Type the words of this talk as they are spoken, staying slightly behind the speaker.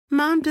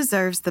Mom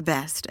deserves the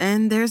best,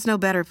 and there's no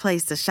better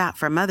place to shop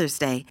for Mother's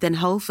Day than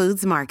Whole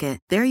Foods Market.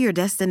 They're your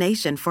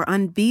destination for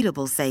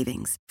unbeatable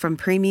savings, from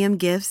premium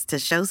gifts to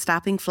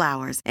show-stopping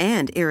flowers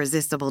and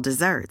irresistible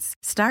desserts.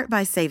 Start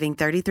by saving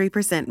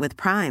 33% with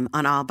Prime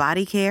on all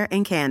body care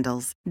and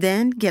candles.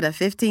 Then get a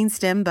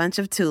 15-stem bunch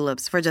of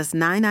tulips for just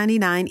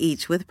 $9.99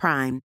 each with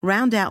Prime.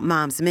 Round out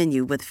Mom's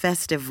menu with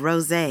festive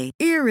rosé,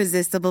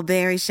 irresistible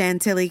berry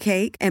chantilly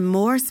cake, and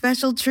more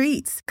special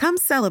treats. Come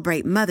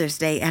celebrate Mother's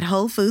Day at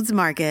Whole Foods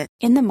Market.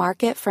 In the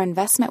market for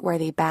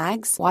investment-worthy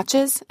bags,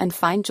 watches, and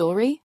fine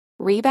jewelry,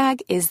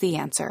 Rebag is the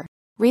answer.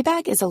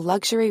 Rebag is a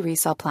luxury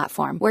resale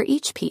platform where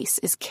each piece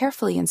is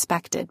carefully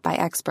inspected by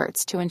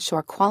experts to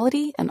ensure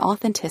quality and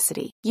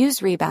authenticity. Use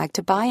Rebag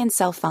to buy and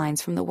sell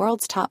finds from the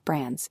world's top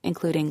brands,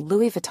 including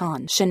Louis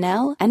Vuitton,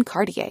 Chanel, and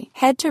Cartier.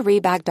 Head to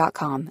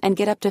Rebag.com and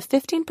get up to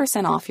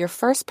 15% off your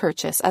first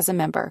purchase as a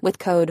member with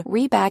code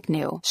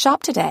REBAGNEW.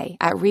 Shop today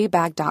at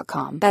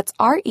Rebag.com. That's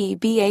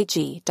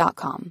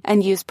REBAG.com.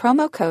 And use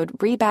promo code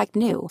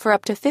REBAGNEW for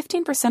up to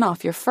 15%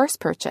 off your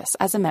first purchase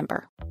as a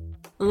member.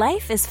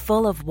 Life is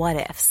full of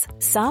what-ifs.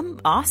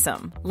 Some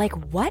awesome, like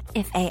what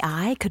if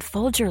AI could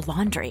fold your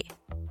laundry?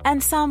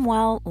 And some,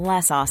 well,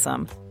 less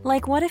awesome,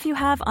 like what if you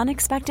have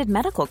unexpected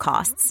medical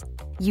costs?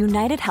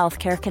 United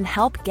Healthcare can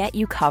help get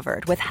you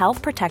covered with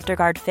Health Protector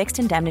Guard fixed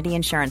indemnity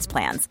insurance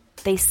plans.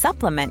 They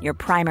supplement your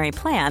primary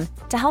plan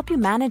to help you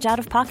manage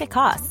out-of-pocket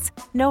costs.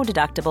 No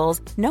deductibles,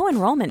 no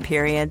enrollment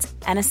periods,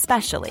 and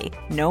especially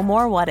no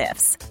more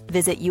what-ifs.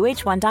 Visit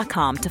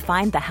uh1.com to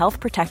find the Health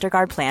Protector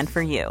Guard plan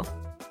for you.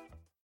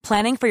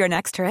 Planning for your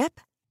next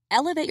trip?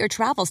 Elevate your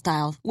travel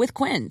style with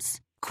Quince.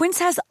 Quince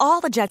has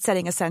all the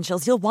jet-setting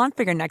essentials you'll want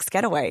for your next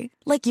getaway,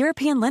 like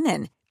European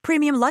linen,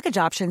 premium luggage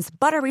options,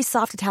 buttery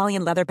soft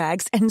Italian leather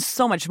bags, and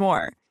so much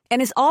more.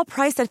 And is all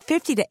priced at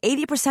 50 to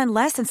 80%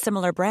 less than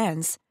similar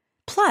brands.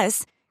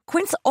 Plus,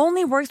 Quince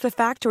only works with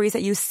factories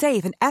that use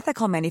safe and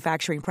ethical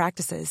manufacturing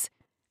practices.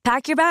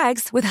 Pack your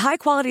bags with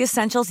high-quality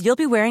essentials you'll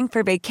be wearing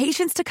for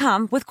vacations to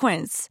come with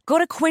Quince. Go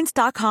to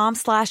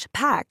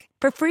quince.com/pack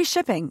for free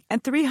shipping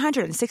and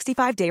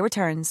 365-day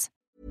returns.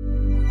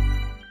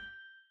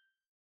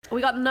 We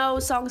got no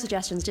song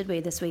suggestions, did we,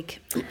 this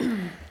week?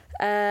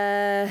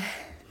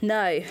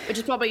 No. Which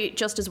is probably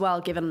just as well,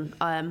 given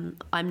I'm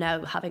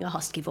now having a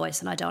husky voice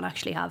and I don't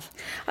actually have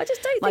I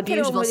just don't my think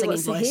anyone beautiful really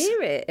singing wants to voice.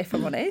 hear it, if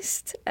I'm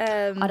honest.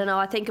 I don't know.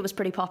 I think it was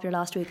pretty popular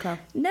last week, Chloe.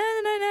 No.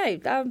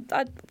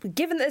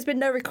 Given that there's been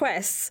no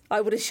requests,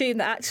 I would assume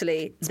that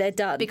actually they're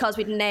done. Because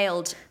we'd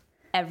nailed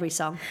every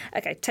song.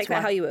 Okay, take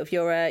that how you will.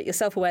 Your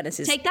self-awareness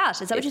is... Take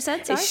that. Is that what you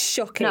said? Sorry? It's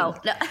shocking. No.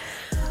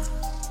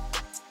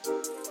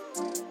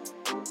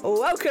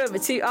 Welcome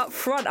to Up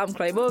Front. I'm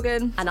Chloe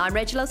Morgan. And I'm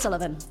Rachel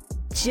O'Sullivan.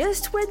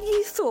 Just when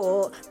you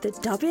thought the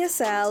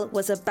WSL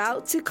was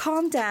about to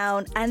calm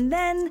down, and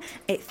then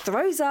it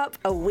throws up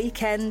a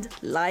weekend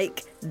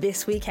like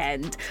this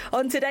weekend.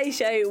 On today's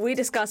show, we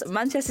discuss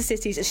Manchester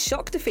City's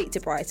shock defeat to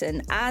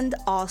Brighton and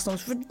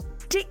Arsenal's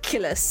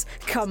ridiculous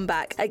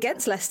comeback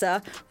against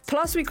Leicester.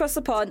 Plus, we cross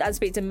the pond and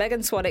speak to Megan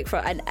Swanwick for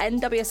an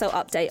NWSL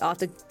update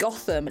after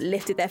Gotham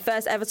lifted their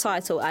first ever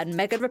title and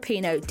Megan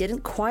Rapinoe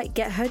didn't quite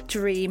get her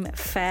dream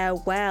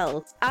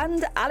farewell.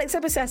 And Alex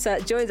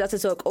Epicetta joins us to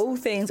talk all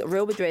things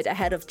Real Madrid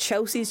ahead of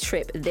Chelsea's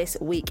trip this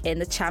week in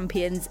the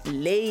Champions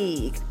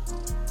League.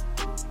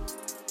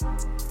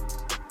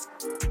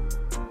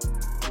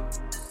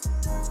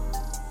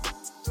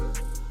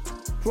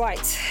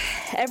 Right,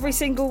 every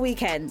single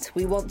weekend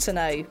we want to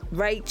know,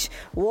 Rach,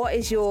 what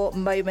is your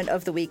moment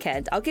of the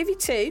weekend? I'll give you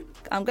two.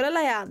 I'm going to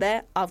lay out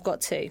there, I've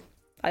got two.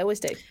 I always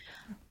do.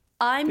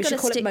 I'm going to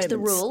stick to the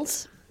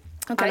rules.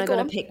 Okay, and I'm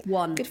going to pick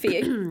one. Good for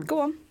you.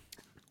 Go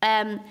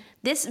on.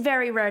 This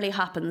very rarely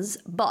happens,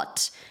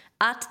 but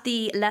at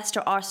the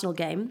Leicester-Arsenal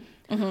game,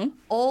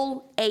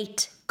 all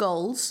 8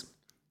 goals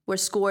were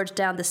scored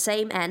down the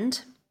same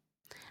end,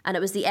 and it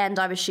was the end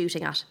I was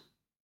shooting at.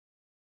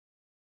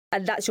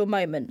 And that's your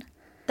moment?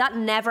 That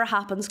never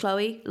happens,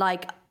 Chloe.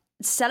 Like,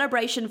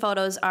 celebration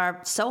photos are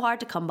so hard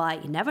to come by.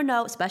 You never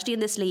know, especially in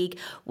this league,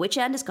 which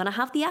end is going to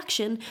have the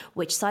action,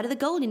 which side of the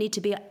goal you need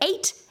to be at.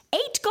 Eight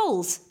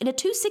goals in a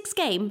 2-6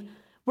 game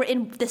were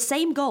in the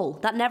same goal.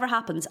 That never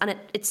happens. And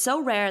it's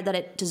so rare that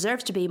it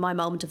deserves to be my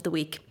moment of the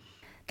week.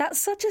 That's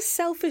such a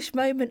selfish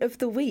moment of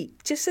the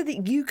week, just so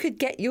that you could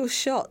get your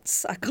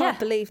shots. I can't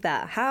believe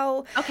that.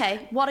 How...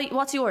 Okay,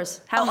 what's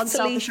yours? How utterly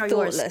unselfish are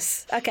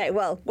thoughtless. yours? Okay,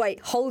 well, wait,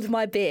 hold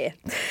my beer.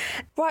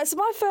 Right, so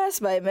my first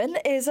moment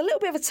is a little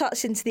bit of a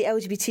touch into the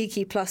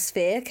LGBTQ plus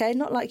sphere, okay?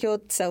 Not like your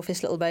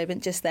selfish little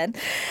moment just then.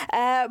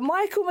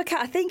 Michael McCann,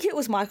 I think it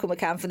was Michael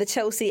McCann for the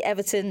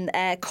Chelsea-Everton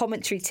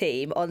commentary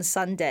team on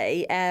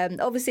Sunday.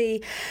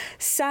 Obviously,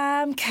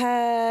 Sam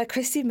Kerr,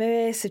 Christy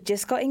Lewis have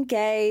just got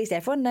engaged.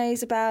 Everyone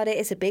knows about it.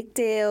 It's a big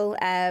deal.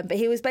 But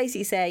he was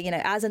basically saying,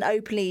 as an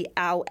openly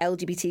out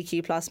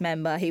LGBTQ plus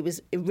member, he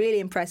was really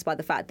impressed by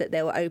the fact that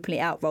there were openly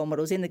out role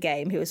models in the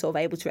game who were sort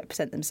of able to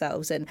represent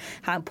themselves and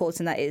how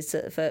important that is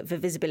for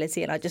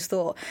visibility. And I just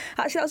thought,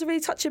 actually, that was a really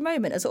touching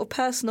moment, a sort of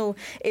personal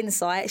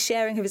insight,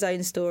 sharing of his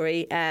own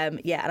story. And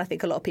I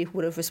think a lot of people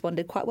would have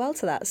responded quite well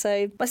to that.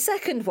 So my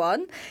second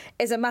one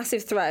is a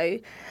massive throw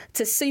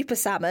to Super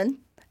Salmon.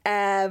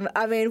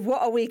 What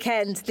a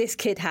weekend this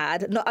kid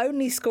had. Not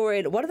only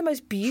scoring one of the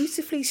most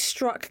beautifully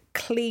struck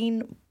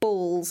clean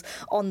balls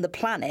on the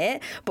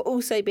planet, but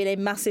also being a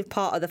massive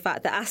part of the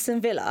fact that Aston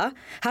Villa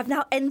have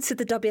now entered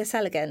the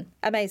WSL again.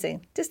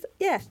 Amazing.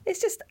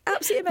 It's just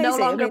absolutely amazing.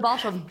 No longer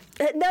bottom.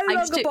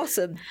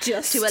 Bottom.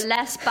 Just to a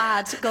less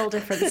bad goal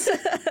difference.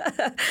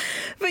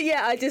 But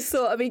I just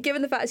thought,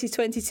 given the fact she's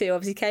 22,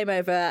 obviously came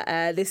over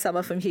this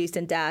summer from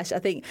Houston Dash, I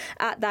think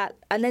at that,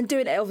 and then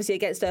doing it obviously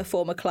against her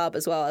former club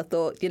as well, I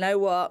thought, you know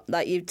what,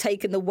 like you've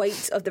taken the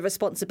weight of the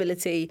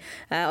responsibility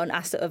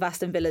of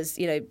Aston Villa's,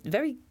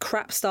 very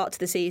crap start to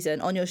the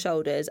season on your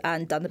shoulders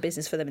and done the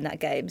business for them in that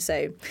game.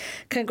 So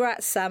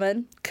congrats,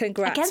 Salmon.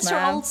 Congrats, against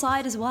man. her old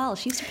side as well.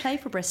 She used to play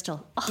for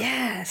Bristol. Oh.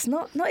 Yeah, it's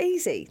not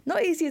easy.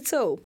 Not easy at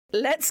all.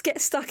 Let's get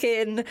stuck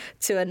in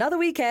to another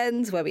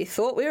weekend where we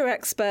thought we were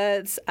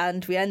experts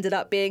and we ended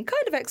up being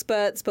kind of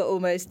experts, but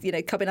almost,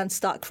 coming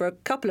unstuck for a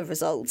couple of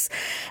results.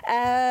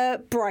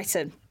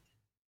 Brighton.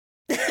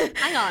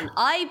 Hang on,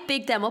 I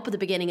bigged them up at the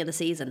beginning of the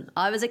season.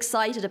 I was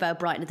excited about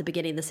Brighton at the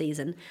beginning of the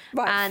season.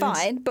 Right,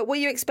 fine. But were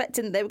you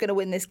expecting that they were going to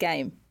win this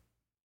game?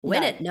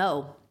 Win it?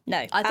 No. No,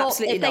 I thought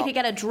absolutely if they could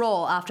get a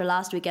draw after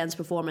last weekend's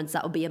performance,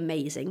 that would be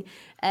amazing.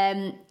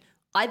 I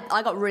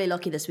got really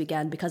lucky this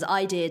weekend because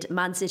I did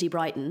Man City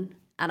Brighton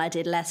and I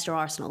did Leicester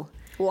Arsenal.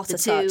 What a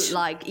touch.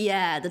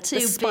 The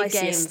two big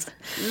games.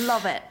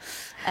 Love it.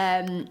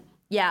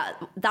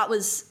 That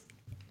was...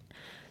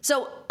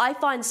 So I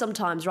find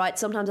sometimes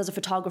as a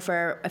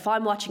photographer, if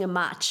I'm watching a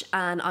match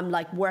and I'm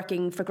like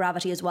working for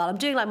Gravity as well, I'm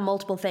doing like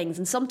multiple things.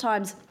 And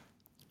sometimes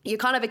you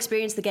kind of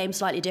experience the game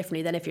slightly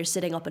differently than if you're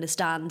sitting up in a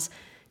stand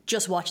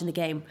just watching the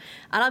game.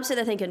 And I'm sitting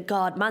there thinking,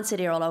 God, Man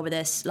City are all over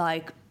this.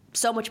 Like,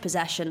 so much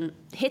possession,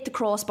 hit the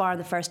crossbar in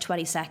the first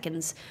 20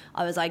 seconds.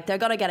 I was like, they're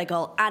going to get a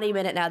goal. Any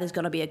minute now there's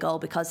going to be a goal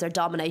because they're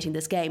dominating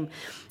this game.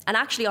 And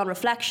actually on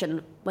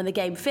reflection, when the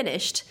game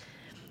finished,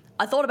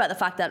 I thought about the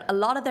fact that a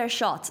lot of their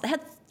shots, they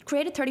had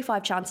created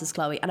 35 chances,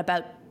 Chloe, and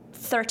about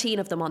 13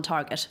 of them on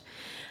target.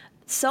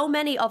 So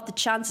many of the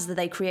chances that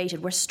they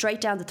created were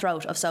straight down the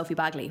throat of Sophie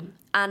Bagley.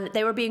 And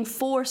they were being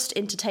forced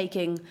into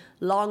taking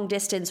long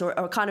distance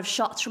or kind of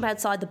shots from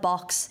outside the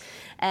box.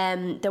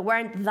 There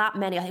weren't that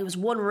many. I think it was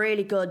one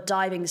really good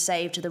diving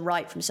save to the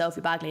right from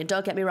Sophie Bagley. And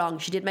don't get me wrong,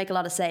 she did make a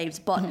lot of saves.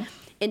 But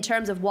in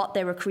terms of what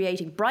they were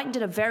creating, Brighton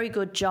did a very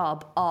good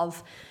job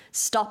of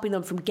stopping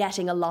them from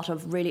getting a lot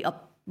of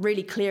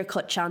really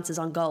clear-cut chances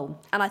on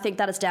goal. And I think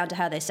that is down to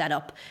how they set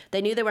up.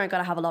 They knew they weren't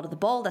going to have a lot of the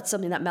ball. That's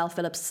something that Mel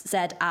Phillips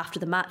said after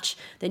the match.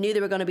 They knew they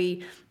were going to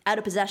be out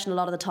of possession a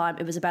lot of the time.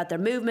 It was about their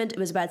movement, it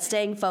was about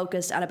staying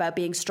focused and about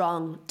being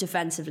strong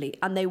defensively.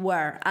 And they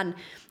were. And,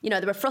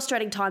 there were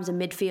frustrating times in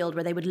midfield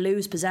where they would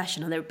lose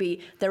possession and there would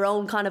be their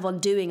own kind of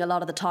undoing a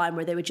lot of the time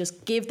where they would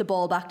just give the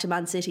ball back to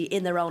Man City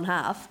in their own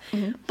half.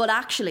 Mm-hmm. But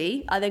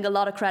actually, I think a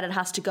lot of credit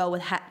has to go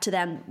to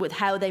them with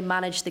how they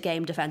managed the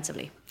game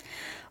defensively.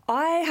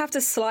 I have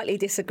to slightly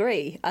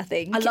disagree, I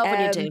think. I love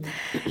when you do.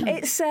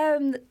 It's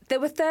there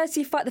were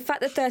 35. The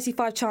fact that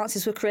 35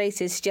 chances were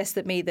created suggests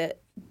to me that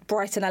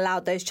Brighton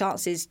allowed those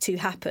chances to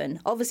happen.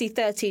 Obviously,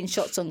 13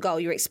 shots on goal,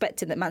 you're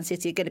expecting that Man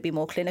City are going to be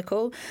more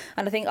clinical.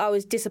 And I think I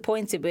was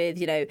disappointed with,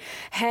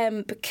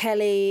 Hemp,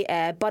 Kelly,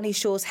 Bunny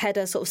Shaw's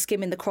header sort of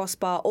skimming the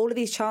crossbar. All of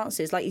these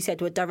chances, like you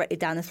said, were directly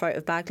down the throat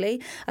of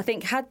Bagley. I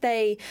think had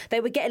they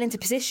were getting into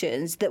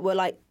positions that were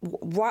like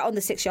right on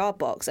the 6-yard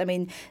box. I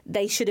mean,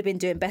 they should have been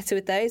doing better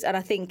with those. And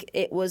I think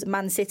it was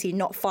Man City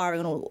not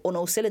firing on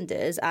all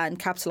cylinders and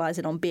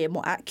capitalising on being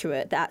more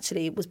accurate that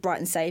actually was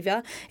Brighton's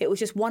saviour. It was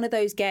just one of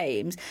those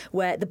games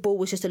where the ball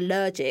was just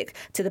allergic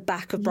to the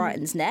back of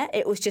Brighton's net.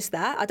 It was just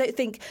that. I don't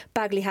think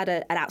Bagley had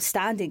an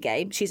outstanding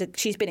game.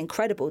 She's been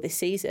incredible this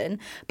season,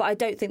 but I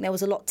don't think there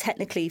was a lot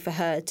technically for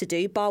her to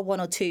do, bar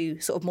one or two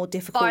sort of more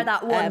difficult. Bar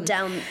that one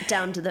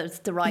down to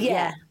the right.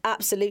 Yeah,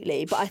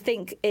 absolutely. But I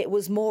think it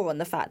was more on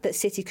the fact that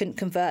City couldn't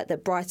convert,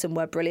 that Brighton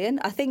were brilliant.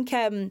 I think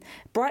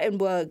Brighton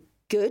were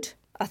good.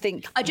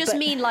 I just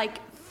mean like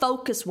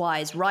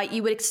focus-wise, right?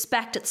 You would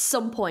expect at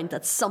some point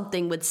that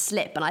something would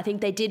slip, and I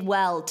think they did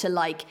well to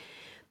like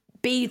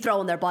be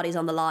throwing their bodies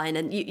on the line,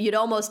 and you'd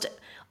almost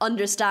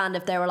understand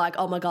if they were like,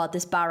 oh my God,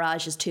 this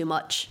barrage is too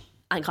much,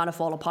 and kind of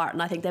fall apart.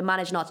 And I think they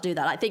managed not to do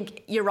that. I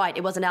think you're right.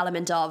 It was an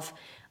element of,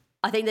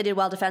 I think they did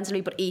well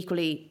defensively, but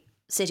equally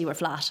City were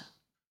flat.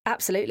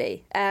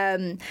 Absolutely.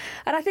 And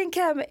I think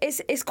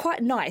it's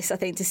quite nice, I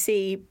think, to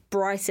see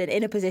Brighton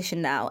in a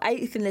position now,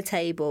 8th in the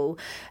table,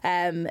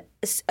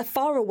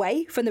 far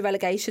away from the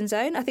relegation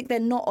zone. I think they're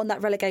not on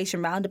that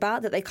relegation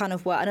roundabout that they kind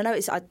of were. And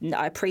I know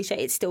I appreciate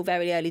it's still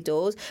very early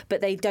doors,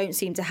 but they don't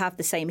seem to have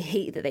the same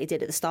heat that they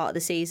did at the start of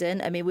the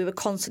season. I mean, we were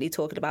constantly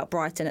talking about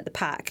Brighton at the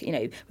pack. You know,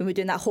 when we were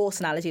doing that horse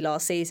analogy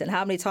last season,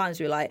 how many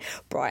times we were like,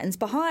 Brighton's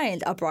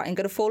behind. Are Brighton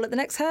going to fall at the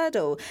next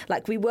hurdle?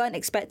 Like, we weren't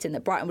expecting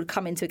that Brighton would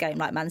come into a game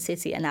like Man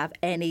City and have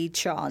any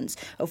chance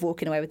of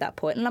walking away with that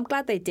point. And I'm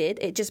glad they did.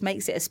 It just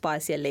makes it a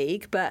spicier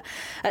league. But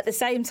at the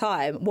same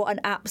time, what an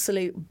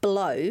absolute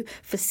blow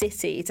for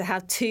City to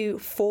have two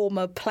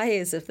former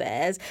players of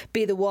theirs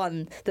be the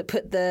one that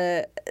put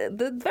the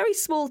very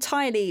small,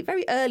 tiny,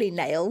 very early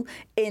nail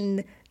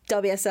in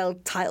WSL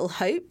title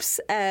hopes.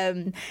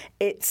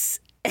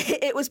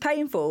 It was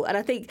painful, and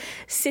I think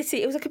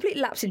City, it was a complete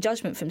lapse in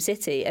judgment from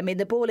City. I mean,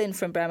 the ball in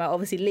from Bremer,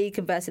 obviously Lee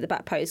converted the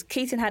back post.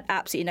 Keaton had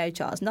absolutely no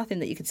chance, nothing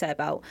that you could say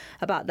about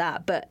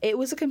that, but it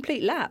was a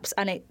complete lapse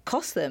and it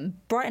cost them.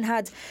 Brighton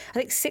had, I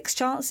think, 6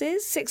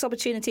 chances, 6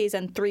 opportunities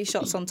and 3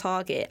 shots on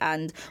target,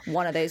 and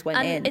one of those went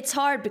in. And it's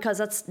hard because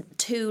that's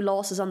 2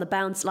 losses on the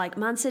bounce. Like,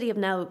 Man City have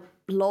now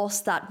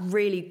lost that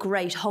really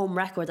great home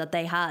record that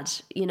they had,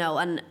 you know,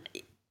 and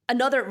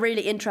another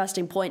really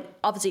interesting point,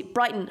 obviously,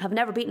 Brighton have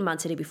never beaten Man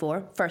City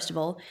before, first of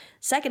all.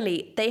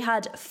 Secondly, they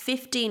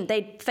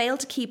failed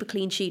to keep a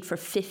clean sheet for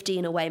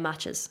 15 away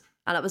matches.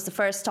 And it was the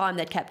first time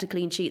they'd kept a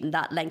clean sheet in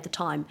that length of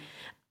time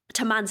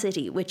to Man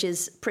City, which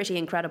is pretty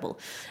incredible.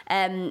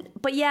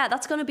 But yeah,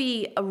 that's going to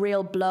be a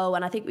real blow.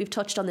 And I think we've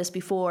touched on this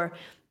before.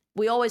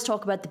 We always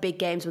talk about the big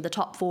games where the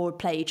top 4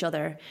 play each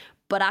other.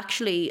 But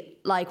actually,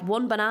 like,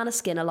 one banana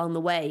skin along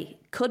the way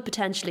could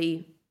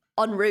potentially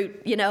en route,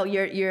 you know,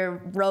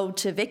 your road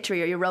to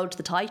victory or your road to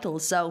the title.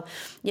 So,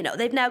 you know,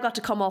 they've now got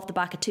to come off the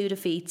back of 2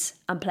 defeats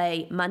and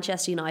play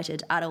Manchester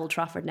United at Old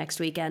Trafford next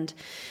weekend.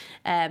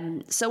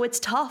 So it's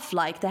tough.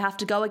 Like, they have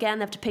to go again.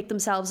 They have to pick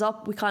themselves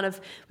up. We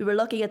were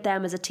looking at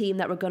them as a team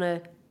that were going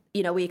to,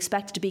 you know, we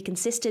expected to be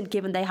consistent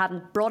given they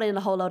hadn't brought in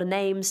a whole load of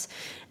names.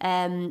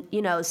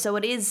 You know, so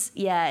it's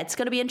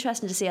going to be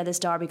interesting to see how this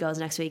derby goes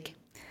next week.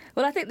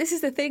 Well, I think this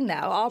is the thing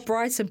now. Are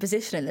Brighton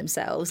positioning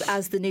themselves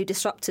as the new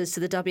disruptors to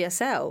the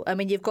WSL? I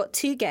mean, you've got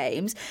 2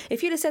 games.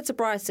 If you'd have said to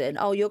Brighton,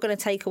 oh, you're going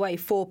to take away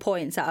 4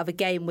 points out of a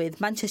game with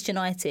Manchester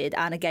United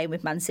and a game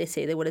with Man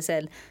City, they would have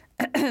said,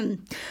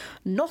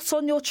 not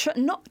on your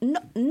not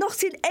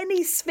in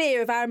any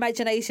sphere of our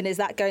imagination is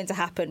that going to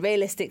happen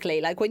realistically.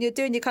 Like, when you're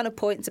doing your kind of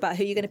points about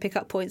who you're going to pick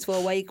up points for,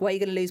 where you're going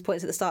to lose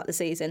points at the start of the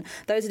season,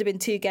 those would have been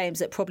 2 games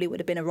that probably would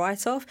have been a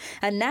write-off.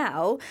 And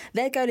now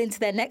they're going into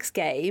their next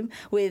game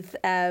with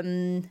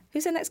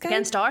who's their next game?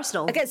 Against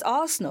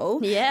Arsenal.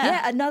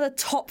 Yeah, another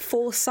top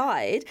 4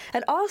 side.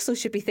 And Arsenal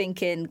should be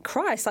thinking,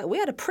 Christ, like, we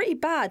had a pretty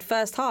bad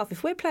first half.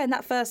 If we're playing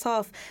that first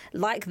half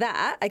like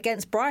that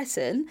against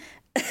Brighton,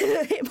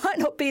 it might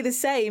not be the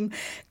same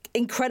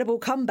incredible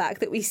comeback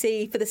that we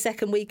see for the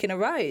second week in a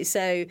row.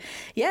 So,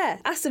 yeah,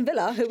 Aston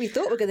Villa, who we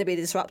thought were going to be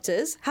the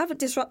disruptors, haven't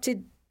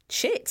disrupted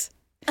shit.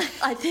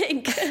 I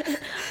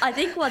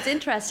think what's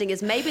interesting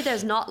is maybe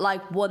there's not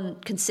like one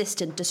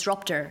consistent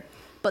disruptor,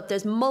 but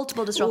there's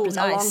multiple disruptors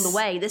along the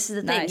way. This is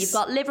the thing. Nice. You've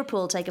got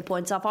Liverpool taking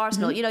points off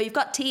Arsenal. Mm-hmm. You know, you've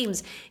got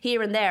teams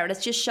here and there, and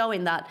it's just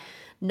showing that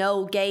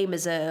no game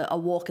is a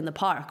walk in the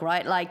park,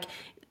 right? Like,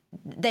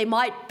 they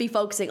might be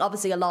focusing,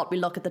 obviously a lot, we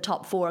look at the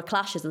top 4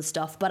 clashes and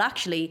stuff, but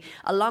actually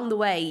along the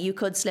way you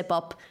could slip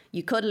up,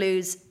 you could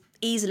lose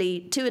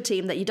easily to a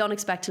team that you don't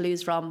expect to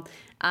lose from,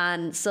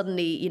 and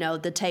suddenly, you know,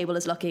 the table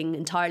is looking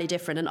entirely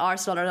different and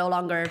Arsenal are no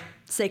longer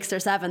 6th or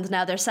 7th,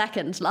 now they're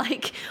 2nd.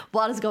 Like,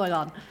 what is going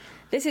on?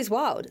 This is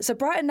wild. So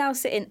Brighton now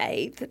sit in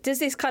 8th. Does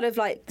this kind of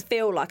like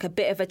feel like a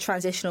bit of a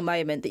transitional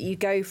moment that you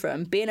go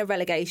from being a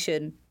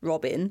relegation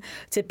Robin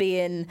to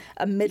being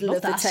a middle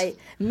of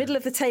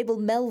the table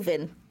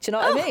Melvin? Do you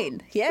know what I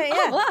mean? Yeah.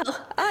 Oh, wow.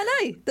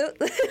 I know.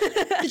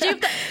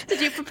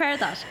 Did you prepare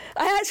that?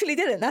 I actually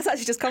didn't. That's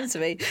actually just come to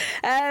me.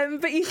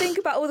 But you think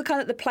about all the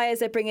kind of the players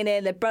they're bringing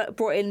in. They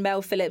brought in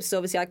Mel Phillips, who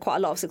obviously had quite a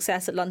lot of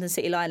success at London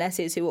City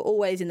Lionesses, who were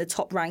always in the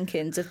top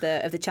rankings of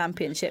the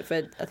championship for, I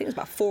think it was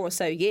about 4 or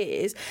so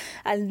years.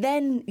 And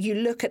then you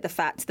look at the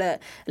fact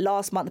that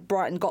last month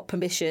Brighton got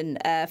permission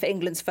for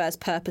England's first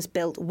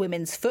purpose-built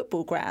women's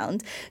football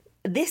ground.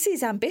 This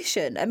is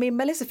ambition. I mean,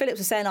 Melissa Phillips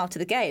was saying after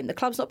the game, the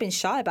club's not been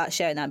shy about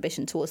sharing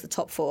ambition towards the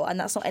top 4, and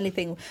that's not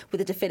anything with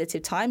a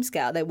definitive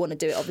timescale. They want to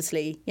do it,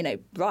 obviously, you know,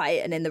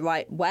 right and in the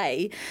right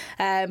way.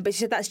 But she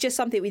said that's just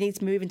something we need to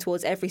be moving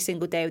towards every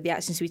single day with the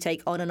actions we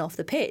take on and off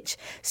the pitch.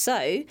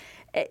 So,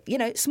 you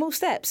know, small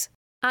steps.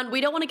 And I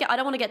don't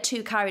want to get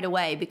too carried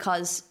away,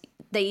 because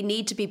they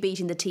need to be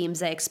beating the teams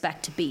they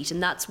expect to beat,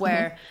 and that's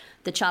where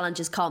the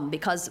challenges come,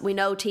 because we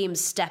know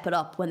teams step it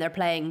up when they're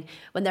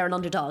an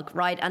underdog,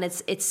 right? And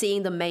it's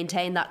seeing them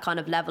maintain that kind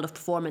of level of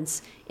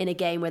performance in a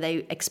game where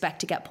they expect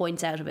to get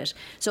points out of it.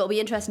 So it'll be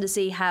interesting to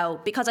see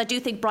how, because I do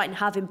think Brighton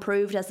have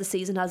improved as the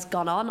season has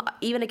gone on.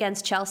 Even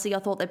against Chelsea, I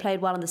thought they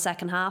played well in the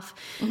second half.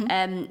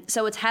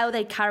 So it's how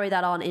they carry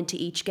that on into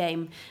each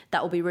game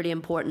that will be really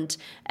important.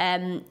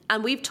 And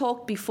we've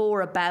talked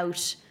before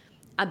about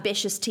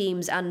ambitious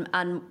teams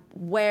and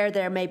where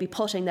they're maybe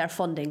putting their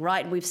funding,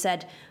 right? And we've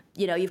said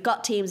you've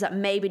got teams that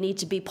maybe need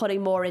to be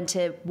putting more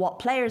into what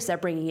players they're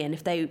bringing in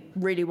if they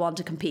really want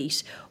to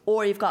compete.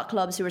 Or you've got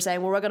clubs who are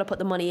saying, well, we're going to put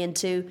the money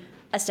into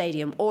a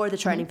stadium or the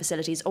training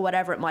facilities or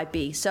whatever it might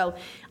be. So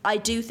I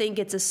do think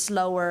it's a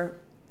slower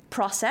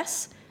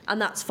process,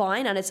 and that's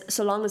fine. And it's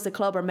so long as the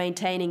club are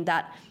maintaining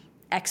that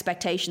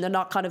expectation, they're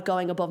not kind of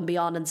going above and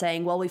beyond and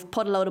saying, well, we've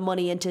put a load of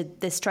money into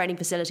this training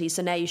facility,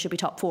 so now you should be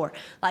top 4.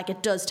 Like,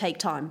 it does take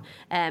time.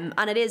 And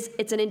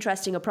it's an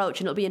interesting approach,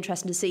 and it'll be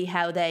interesting to see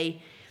how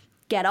they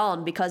get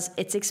on, because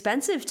it's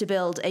expensive to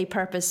build a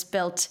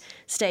purpose-built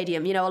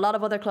stadium. A lot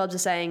of other clubs are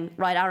saying,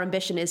 right, our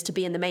ambition is to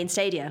be in the main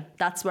stadia.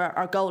 That's where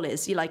our goal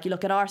is. You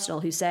look at Arsenal,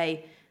 who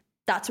say,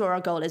 that's where our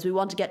goal is. We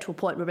want to get to a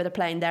point where they're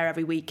playing there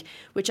every week,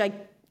 which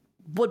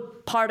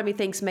part of me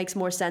thinks makes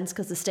more sense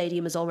because the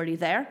stadium is already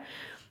there.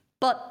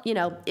 But,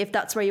 if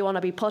that's where you want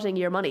to be putting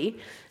your money,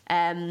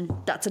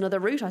 that's another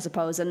route, I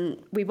suppose. And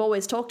we've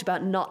always talked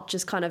about not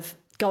just kind of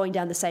going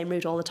down the same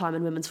route all the time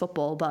in women's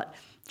football, but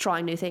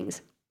trying new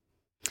things.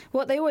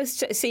 Well, they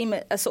always seem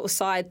a sort of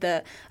side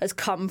that has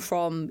come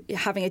from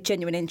having a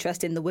genuine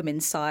interest in the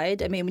women's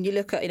side. I mean, when you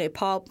look at,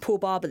 Paul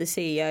Barber, the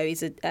CEO,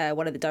 he's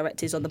one of the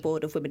directors on the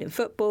board of Women in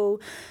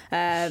Football.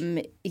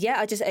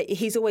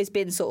 He's always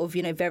been sort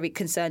of, very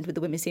concerned with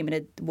the women's team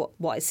in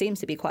what it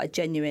seems to be quite a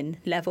genuine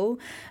level.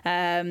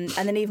 And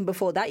then even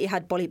before that, you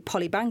had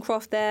Polly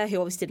Bancroft there, who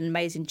obviously did an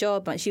amazing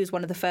job. But she was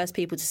one of the first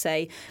people to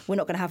say, we're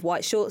not going to have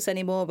white shorts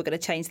anymore. We're going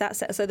to change that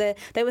set. So there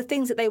were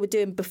things that they were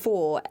doing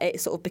before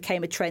it sort of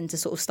became a trend to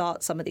sort of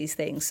start some of these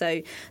things.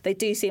 So they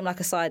do seem like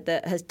a side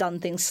that has done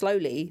things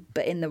slowly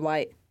but in the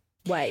right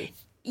way.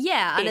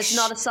 Yeah, and it's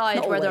not a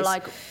side where they're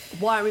like,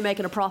 why are we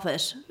making a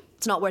profit?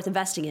 It's not worth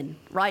investing in,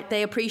 right?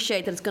 They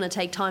appreciate that it's going to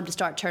take time to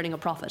start turning a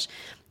profit,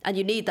 and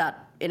you need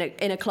that in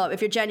a club.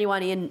 If you're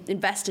genuinely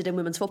invested in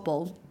women's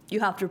football, you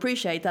have to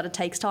appreciate that it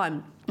takes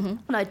time.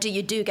 And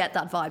you do get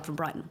that vibe from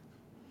Brighton.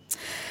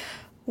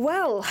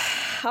 Well,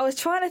 I was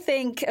trying to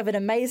think of an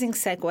amazing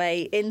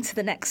segue into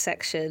the next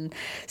section.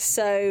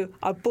 So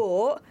I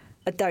bought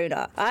a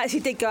donut. I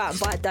actually did go out and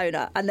buy a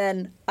donut, and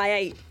then I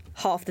ate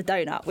half the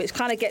donut, which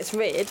kind of gets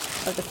rid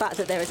of the fact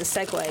that there is a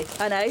segue.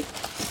 I know.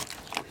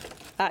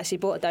 I actually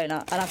bought a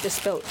donut, and I've just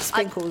spilt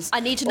sprinkles. I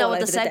need to know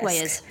what the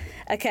segue is.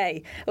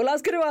 Okay. Well, I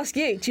was going to ask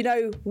you, do you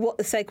know what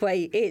the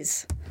segue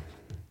is?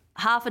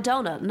 Half a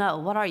donut? No.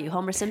 What are you,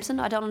 Homer Simpson?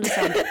 I don't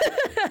understand.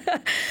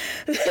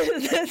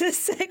 The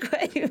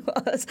segue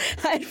was,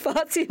 I had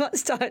far too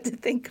much time to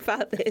think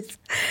about this.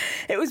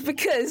 It was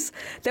because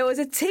there was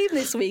a team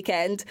this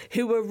weekend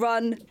who were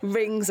run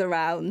rings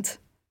around.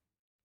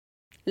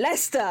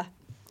 Leicester.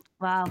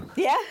 Wow.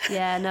 Yeah?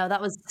 Yeah, no, that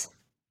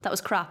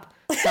was crap.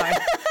 Sorry.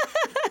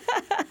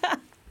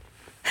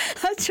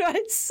 I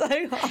tried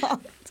so hard.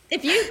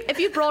 If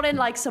you brought in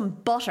like some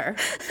butter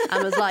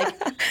and was like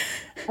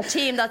a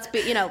team that's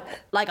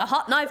like a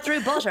hot knife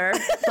through butter,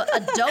 but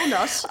a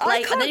donut,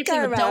 I can't and then you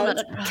go a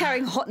donut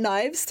carrying hot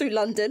knives through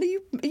London.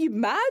 Are you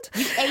mad?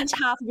 You ate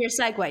half of your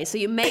segue, so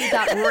you made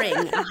that ring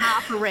a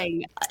half a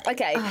ring.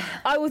 Okay,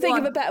 I will think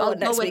of a better one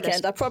next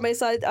weekend. I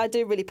promise. I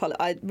do really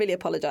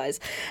apologise.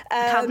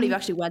 I can't believe you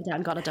actually went out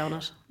and got a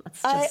donut.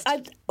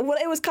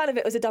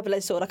 It was a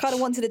double-edged sword. I kind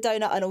of wanted a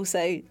donut, and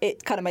also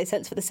it kind of made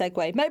sense for the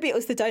segue. Maybe it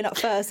was the donut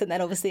first, and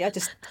then obviously I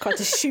just tried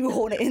to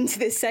shoehorn it into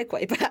this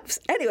segue, perhaps.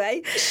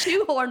 Anyway.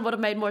 Shoehorn would have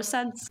made more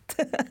sense.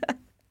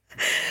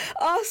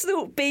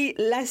 Arsenal beat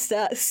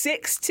Leicester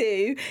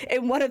 6-2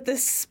 in one of the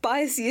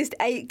spiciest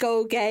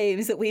 8-goal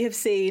games that we have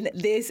seen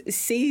this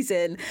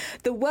season.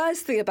 The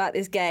worst thing about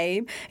this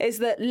game is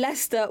that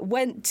Leicester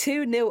went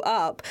 2-0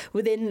 up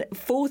within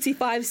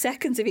 45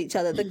 seconds of each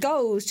other. The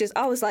goals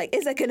I was like,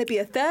 is there going to be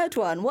a third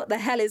one? What the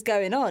hell is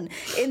going on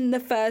in the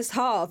first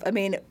half? I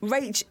mean,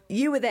 Rach,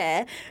 you were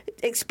there.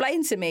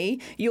 Explain to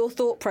me your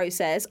thought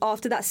process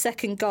after that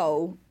second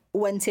goal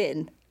went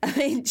in. I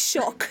mean,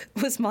 shock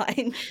was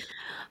mine.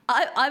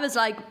 I was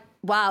like,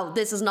 wow,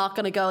 this is not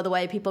going to go the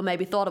way people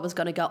maybe thought it was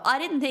going to go. I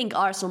didn't think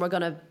Arsenal were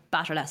going to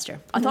batter Leicester.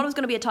 I thought it was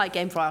going to be a tight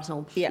game for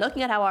Arsenal. Yeah.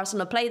 Looking at how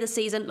Arsenal have played this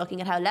season,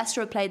 looking at how Leicester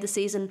have played this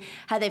season,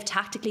 how they've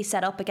tactically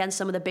set up against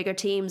some of the bigger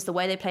teams, the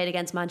way they played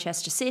against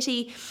Manchester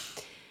City.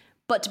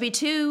 But to be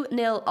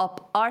 2-0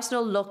 up,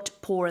 Arsenal looked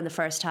poor in the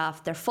first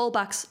half. Their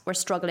fullbacks were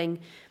struggling.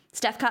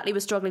 Steph Catley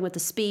was struggling with the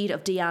speed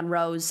of Deanne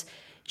Rose.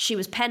 She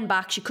was penned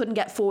back. She couldn't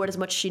get forward as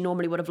much as she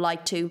normally would have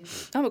liked to.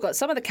 Oh my God,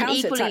 some of the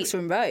counter-attacks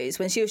from Rose,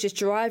 when she was just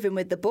driving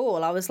with the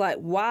ball, I was like,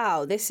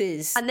 wow, this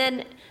is... And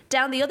then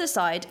down the other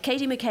side,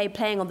 Katie McCabe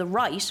playing on the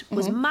right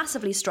was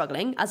massively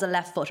struggling as a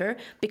left footer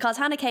because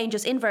Hannah Kane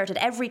just inverted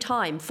every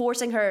time,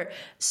 forcing her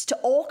to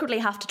awkwardly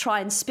have to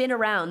try and spin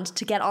around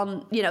to get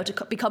on,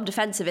 to become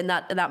defensive in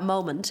that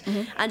moment.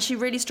 And she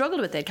really struggled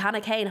with it. Hannah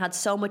Kane had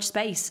so much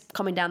space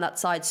coming down that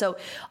side. So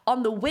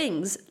on the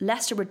wings,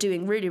 Leicester were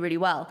doing really, really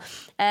well.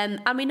 And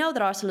we know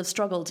that Arsenal have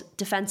struggled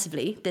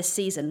defensively this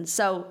season.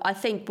 So I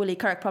think Willie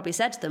Kirk probably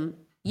said to them,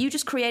 you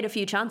just create a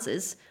few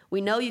chances.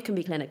 We know you can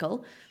be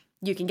clinical.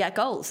 You can get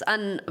goals.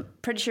 And I'm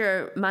pretty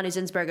sure Manu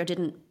Zinsberger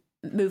didn't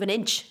move an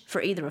inch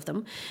for either of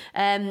them.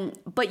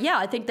 But yeah,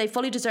 I think they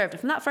fully deserved it.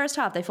 From that first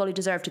half, they fully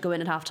deserved to go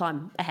in at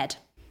half-time ahead.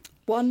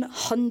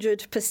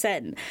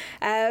 100%.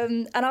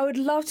 And I would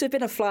love to have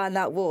been a fly on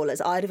that wall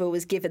as Idaho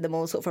was giving them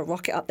all sort of a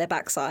rocket up their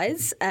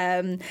backsides.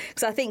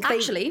 Because I think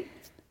Actually,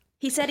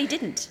 he said he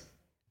didn't.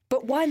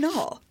 But why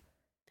not?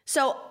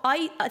 So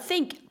I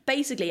think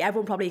basically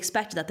everyone probably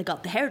expected that they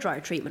got the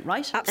hairdryer treatment,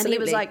 right? Absolutely. And he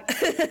was like,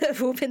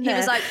 We've all been there. He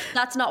was like,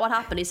 that's not what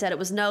happened. He said it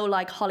was no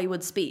like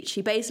Hollywood speech.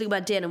 He basically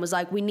went in and was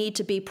like, we need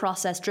to be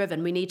process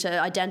driven. We need to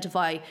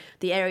identify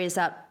the areas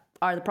that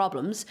are the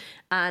problems,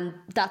 and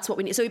that's what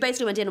we need. So he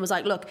basically went in and was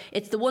like, look,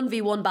 it's the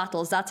 1v1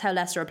 battles, that's how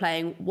Leicester are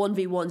playing,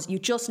 1v1s. You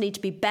just need to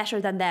be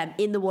better than them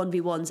in the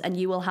 1v1s, and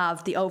you will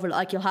have the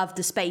you'll have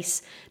the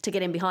space to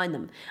get in behind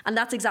them. And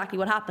that's exactly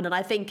what happened. And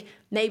I think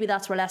maybe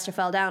that's where Leicester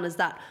fell down, is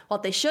that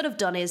what they should have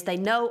done is they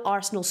know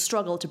Arsenal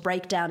struggle to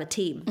break down a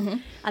team. Mm-hmm.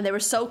 And they were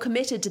so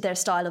committed to their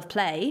style of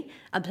play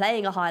and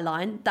playing a high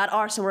line that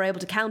Arsenal were able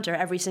to counter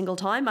every single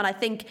time. And I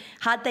think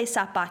had they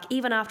sat back,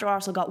 even after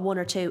Arsenal got 1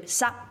 or 2,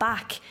 sat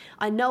back,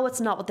 I know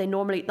it's not what they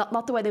normally,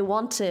 not the way they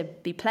want to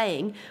be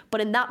playing, but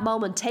in that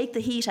moment, take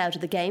the heat out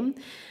of the game.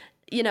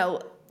 You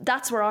know,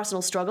 that's where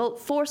Arsenal struggle.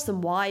 Force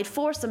them wide,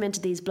 force them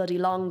into these bloody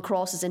long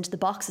crosses into the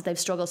box that they've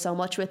struggled so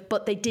much with,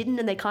 but they didn't,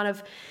 and they kind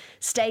of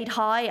stayed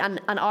high, and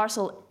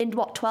Arsenal in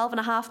 12 and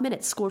a half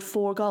minutes scored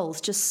 4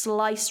 goals, just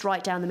sliced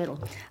right down the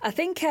middle. I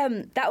think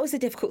that was a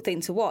difficult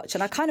thing to watch,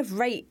 and I kind of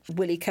rate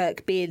Willie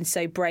Kirk being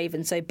so brave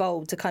and so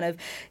bold to kind of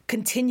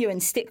continue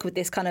and stick with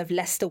this kind of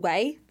Leicester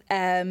way.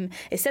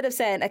 Instead of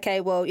saying,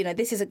 okay, well, you know,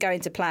 this isn't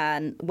going to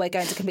plan, we're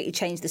going to completely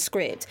change the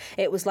script.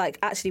 It was like,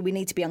 actually, we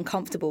need to be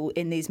uncomfortable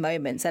in these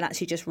moments and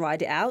actually just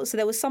ride it out. So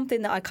there was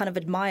something that I kind of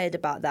admired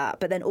about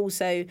that. But then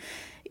also,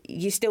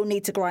 you still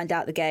need to grind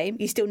out the game.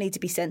 You still need to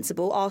be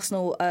sensible.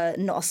 Arsenal are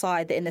not a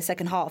side that in the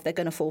second half they're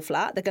going to fall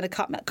flat. They're going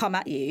to come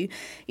at you,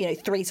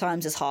 3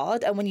 times as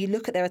hard. And when you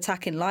look at their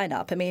attacking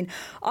lineup, I mean,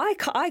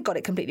 I got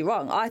it completely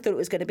wrong. I thought it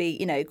was going to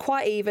be,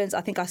 quite evens.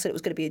 I think I said it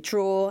was going to be a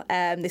draw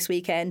this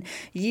weekend.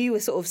 You were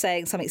sort of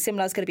saying something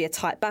similar. It's going to be a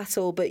tight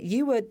battle, but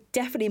you were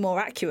definitely more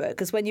accurate,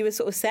 because when you were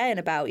sort of saying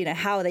about,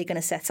 how are they going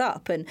to set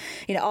up, and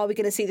are we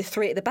going to see the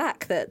 3 at the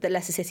back that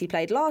Leicester City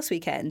played last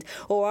weekend,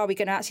 or are we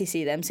going to actually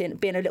see them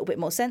being a little bit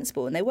more sensible?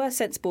 And they were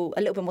sensible, a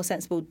little bit more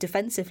sensible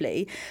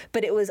defensively,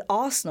 but it was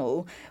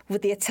Arsenal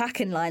with the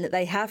attacking line that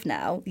they have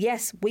now.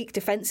 Yes, weak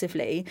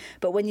defensively,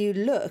 but when you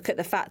look at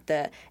the fact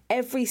that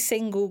every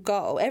single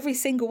goal, every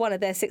single one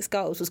of their 6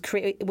 goals was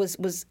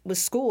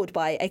scored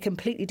by a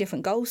completely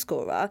different goal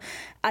scorer,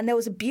 and there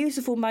was a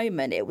beautiful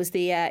moment. It was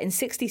the in the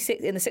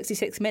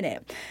 66th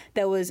minute,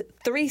 there was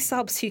 3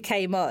 subs who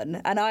came on,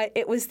 and that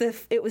was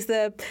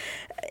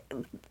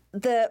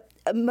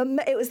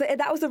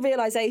the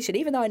realisation,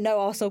 even though I know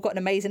Arsenal got an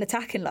amazing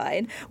attacking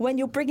line, when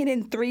you're bringing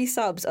in 3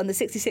 subs on the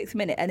 66th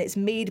minute and it's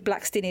Mead,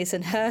 Blackstenius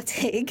and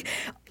Hurtig,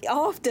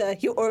 after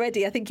you're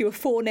already, I think you were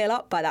 4-0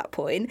 up by that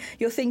point,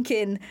 you're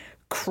thinking,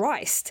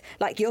 Christ,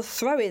 like you're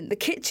throwing the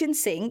kitchen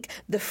sink,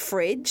 the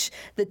fridge,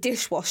 the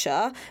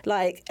dishwasher,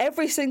 like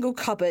every single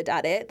cupboard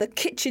at it, the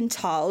kitchen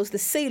tiles, the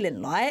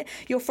ceiling light,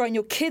 you're throwing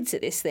your kids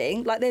at this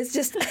thing. Like there's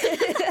just,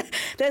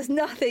 there's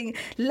nothing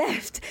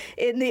left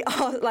in the,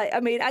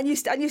 and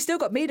you still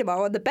got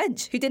Miedema on the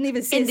bench, who didn't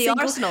even see in the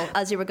Arsenal,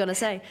 as you were going to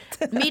say.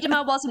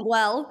 Miedema wasn't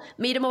well,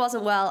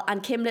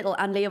 and Kim Little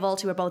and Leah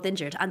Volti were both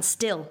injured, and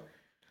still.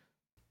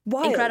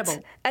 Wild.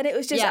 Incredible. And it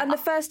was just, and the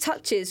first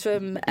touches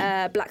from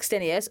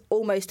Blackstenius,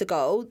 almost a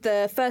goal.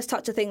 The first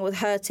touch, I think, with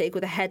Hurtig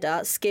with a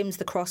header, skims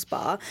the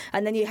crossbar.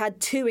 And then you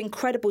had 2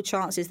 incredible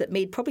chances that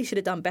Mead probably should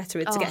have done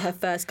better to get her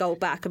first goal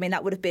back. I mean,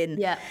 that would have been...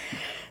 Yeah.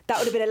 That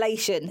would have been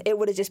elation. It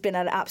would have just been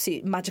an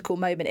absolute magical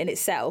moment in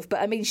itself.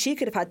 But, I mean, she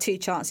could have had 2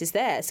 chances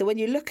there. So when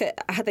you look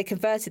at how they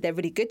converted their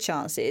really good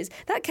chances,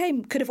 that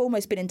game could have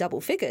almost been in double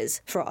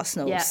figures for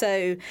Arsenal. Yeah.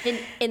 So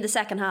in the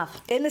second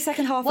half. In the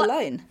second half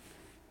alone.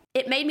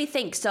 It made me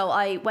think. So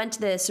I went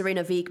to the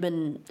Serena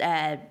Wiegman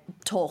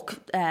talk,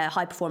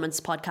 high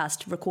performance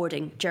podcast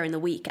recording during the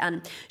week,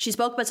 and she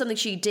spoke about something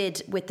she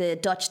did with the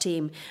Dutch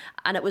team,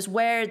 and it was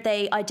where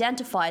they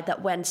identified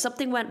that when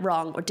something went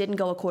wrong or didn't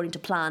go according to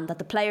plan, that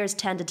the players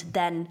tended to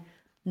then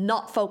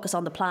not focus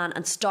on the plan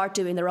and start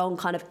doing their own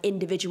kind of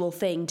individual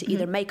thing to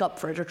either make up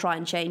for it or try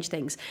and change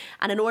things.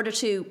 And in order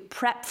to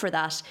prep for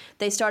that,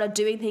 they started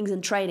doing things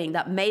in training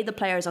that made the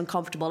players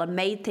uncomfortable and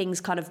made things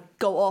kind of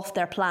go off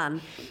their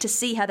plan to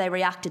see how they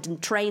reacted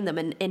and train them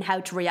in how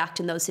to react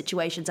in those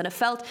situations. And it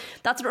felt,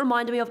 that's what it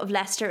reminded me of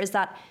Leicester, is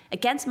that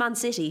against Man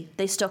City,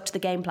 they stuck to the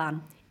game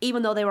plan.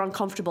 Even though they were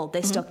uncomfortable,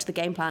 they stuck to the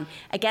game plan.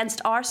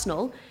 Against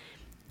Arsenal,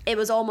 it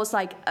was almost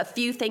like a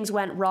few things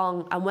went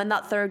wrong, and when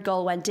that 3rd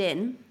goal went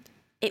in,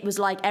 it was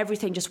like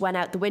everything just went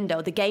out the window.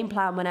 The game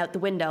plan went out the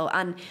window,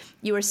 and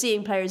you were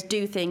seeing players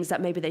do things that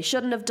maybe they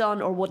shouldn't have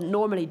done or wouldn't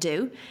normally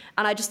do.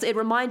 And it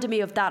reminded me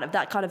of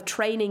that kind of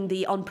training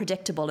the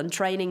unpredictable and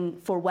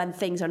training for when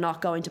things are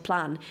not going to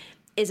plan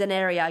is an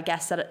area, I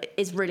guess, that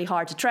is really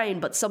hard to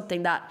train, but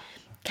something that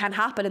can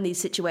happen in these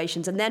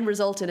situations and then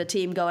result in a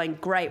team going,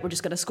 great, we're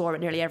just going to score at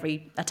nearly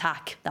every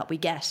attack that we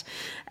get.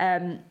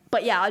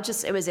 But yeah,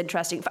 it was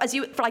interesting.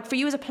 For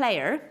you as a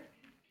player,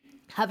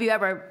 have you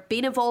ever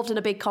been involved in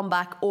a big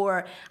comeback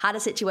or had a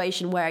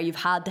situation where you've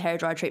had the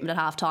hairdryer treatment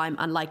at halftime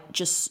and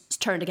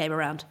just turned the game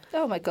around?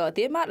 Oh my God,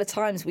 the amount of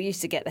times we used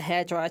to get the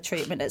hairdryer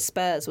treatment at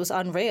Spurs was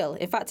unreal.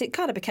 In fact, it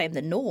kind of became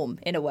the norm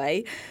in a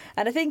way.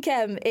 And I think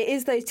it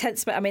is those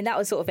tense. I mean, that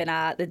was sort of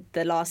in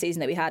the last season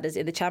that we had as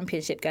in the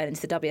Championship going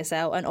into the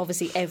WSL, and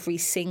obviously every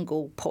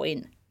single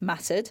point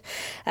mattered.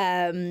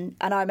 And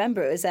I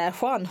remember it was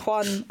Juan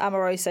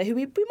Amoroso, who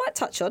we might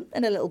touch on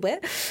in a little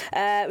bit,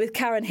 with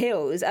Karen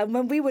Hills. And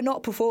when we were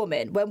not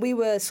performing, when we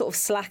were sort of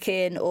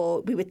slacking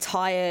or we were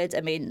tired, I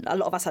mean, a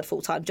lot of us had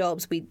full-time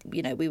jobs. We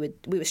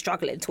were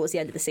struggling towards the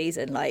end of the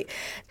season. I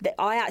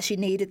actually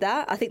needed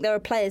that. I think there are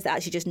players that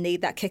actually just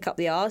need that kick up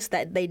the arse,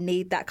 that they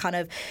need that kind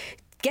of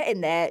get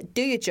in there,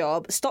 do your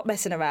job, stop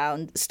messing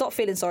around, stop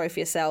feeling sorry for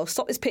yourself,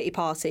 stop this pity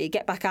party,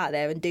 get back out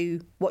there and do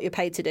what you're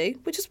paid to do,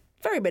 which is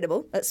very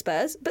minimal at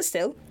Spurs, but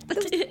still,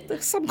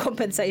 there's some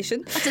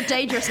compensation. That's a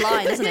dangerous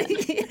line, isn't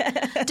it?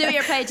 Yeah. Do what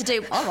you're paid to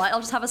do. All right,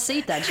 I'll just have a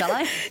seat then, shall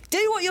I?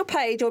 Do what you're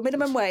paid your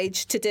minimum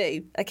wage to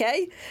do,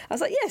 okay? I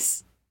was like,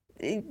 yes.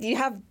 You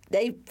have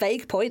a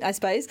vague point, I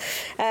suppose.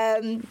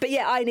 But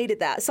yeah, I needed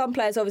that. Some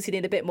players obviously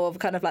need a bit more of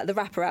kind of like the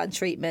wraparound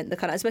treatment, the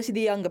kind of, especially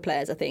the younger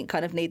players, I think,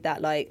 kind of need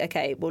that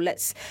okay, well,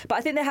 let's... But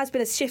I think there has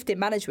been a shift in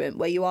management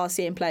where you are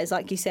seeing players,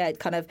 like you said,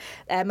 kind of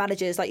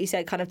managers, like you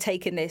said, kind of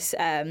taking this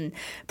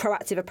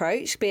proactive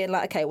approach, being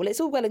like, okay, well, it's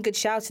all well and good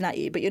shouting at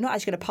you, but you're not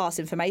actually going to pass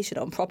information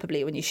on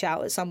properly when you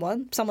shout at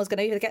someone. Someone's going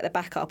to either get the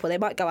backup or they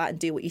might go out and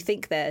do what you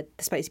think they're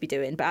supposed to be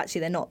doing, but actually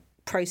they're not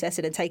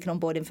processing and taking on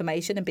board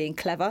information and being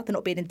clever. They're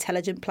not being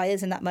intelligent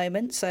players in that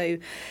moment. So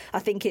I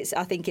think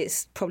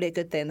it's probably a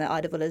good thing that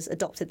Eidevall has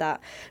adopted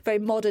that very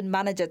modern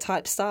manager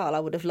type style. I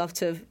would have loved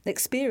to have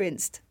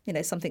experienced,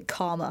 something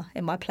calmer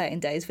in my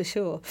playing days for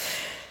sure.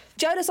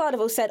 Jonas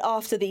Eidevall said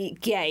after the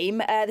game,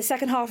 the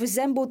second half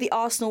resembled the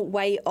Arsenal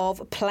way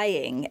of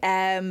playing.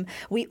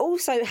 We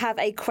also have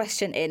a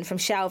question in from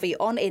Shalvi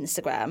on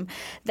Instagram.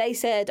 They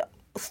said,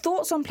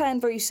 thoughts on playing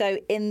Russo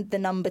in the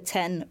number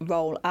 10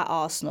 role at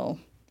Arsenal?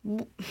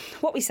 What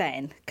are we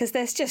saying? Because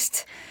there's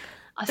just...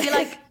 I feel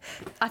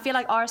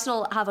like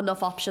Arsenal have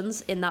enough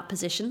options in that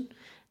position.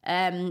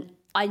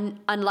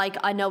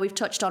 I know we've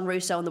touched on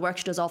Russo and the work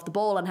she does off the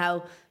ball and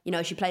how,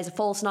 she plays a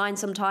false nine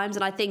sometimes.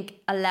 And I think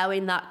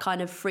allowing that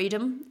kind of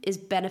freedom is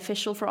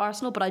beneficial for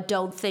Arsenal. But I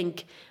don't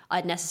think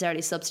I'd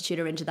necessarily substitute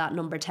her into that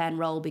number 10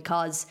 role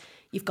because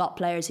you've got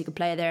players who can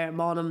play there.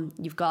 Monum,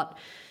 you've got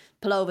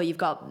Palova, you've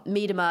got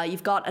Miedema,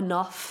 you've got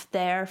enough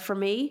there for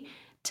me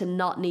to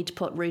not need to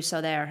put Russo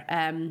there.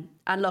 And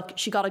look,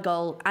 she got a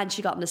goal and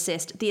she got an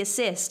assist. The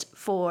assist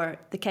for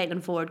the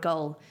Caitlin Ford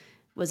goal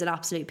was an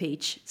absolute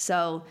peach.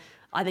 So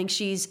I think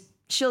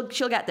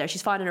she'll get there.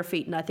 She's finding her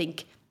feet. And I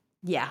think,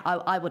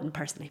 I wouldn't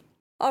personally.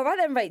 All right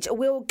then, Rach,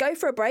 we'll go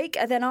for a break.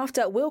 And then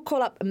after, we'll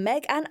call up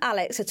Meg and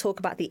Alex to talk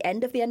about the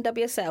end of the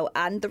NWSL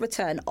and the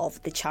return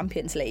of the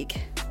Champions League.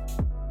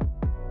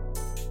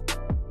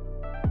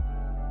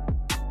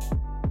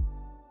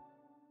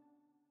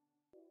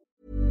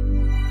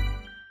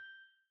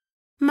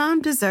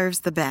 Mom deserves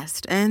the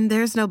best, and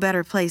there's no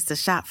better place to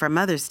shop for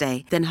Mother's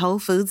Day than Whole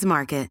Foods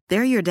Market.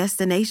 They're your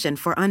destination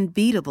for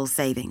unbeatable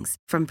savings,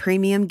 from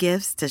premium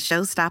gifts to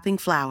show-stopping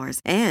flowers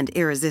and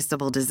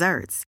irresistible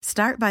desserts.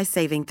 Start by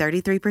saving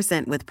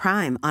 33% with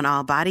Prime on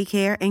all body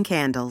care and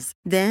candles.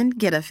 Then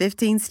get a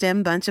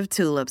 15-stem bunch of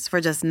tulips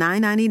for just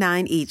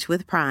 $9.99 each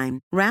with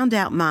Prime. Round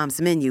out Mom's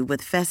menu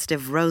with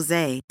festive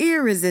rosé,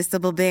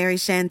 irresistible berry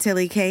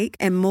chantilly cake,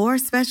 and more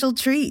special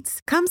treats.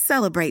 Come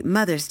celebrate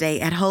Mother's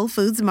Day at Whole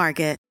Foods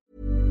Market.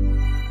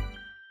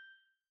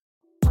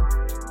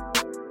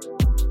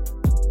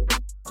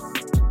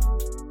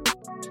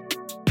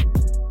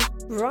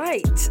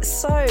 Right,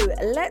 so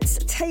let's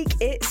take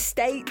it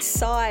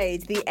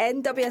stateside. The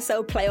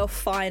NWSL playoff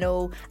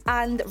final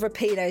and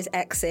Rapinoe's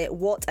exit.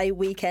 What a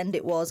weekend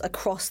it was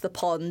across the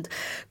pond.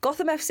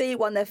 Gotham FC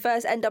won their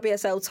first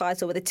NWSL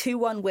title with a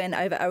 2-1 win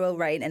over OL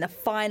Reign in the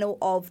final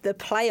of the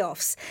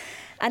playoffs.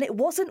 And it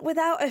wasn't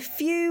without a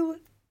few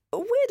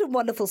weird and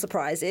wonderful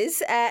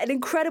surprises. An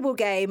incredible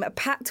game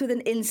packed with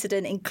an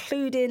incident,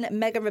 including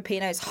Megan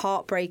Rapinoe's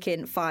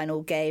heartbreaking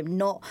final game,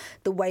 not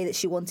the way that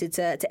she wanted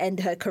to end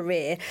her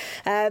career.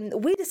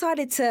 We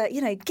decided to,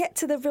 get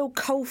to the real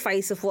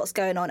coalface of what's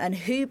going on, and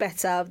who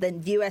better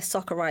than US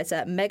soccer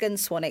writer Megan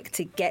Swanick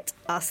to get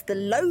us the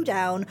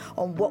lowdown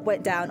on what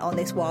went down on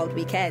this wild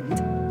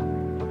weekend.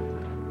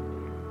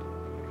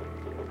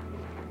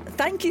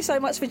 Thank you so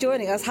much for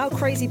joining us. How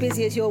crazy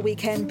busy has your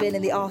weekend been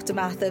in the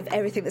aftermath of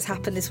everything that's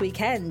happened this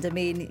weekend? I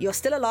mean, you're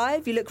still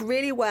alive. You look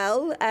really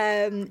well.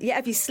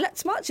 Have you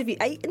slept much? Have you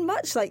eaten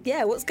much?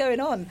 What's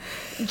going on?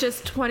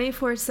 Just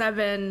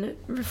 24/7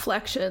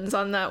 reflections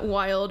on that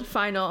wild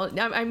final.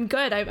 I'm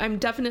good. I'm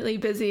definitely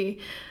busy.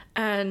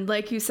 And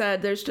like you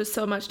said, there's just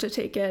so much to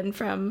take in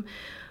from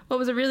what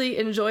was a really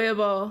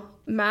enjoyable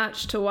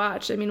match to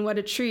watch. I mean, what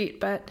a treat,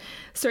 but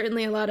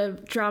certainly a lot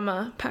of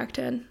drama packed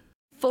in.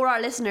 For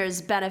our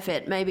listeners'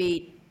 benefit,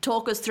 maybe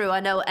talk us through, I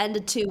know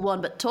ended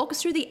 2-1, but talk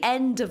us through the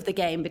end of the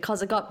game,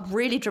 because it got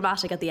really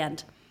dramatic at the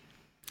end.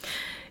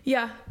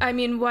 Yeah, I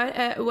mean, what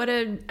a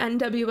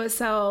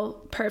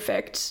NWSL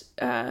perfect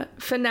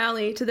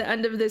finale to the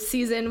end of this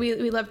season.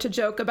 We love to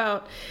joke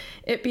about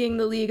it being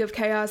the League of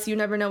Chaos. You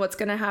never know what's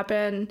going to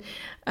happen.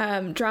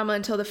 Drama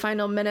until the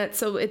final minute.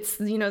 So it's,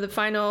 the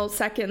final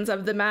seconds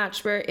of the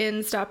match where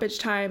in stoppage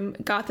time,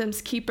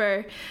 Gotham's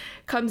keeper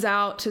comes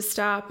out to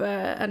stop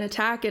an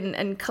attack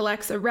and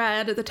collects a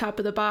red at the top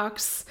of the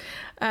box.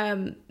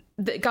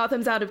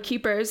 Gotham's out of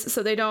keepers,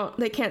 so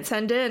they can't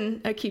send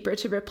in a keeper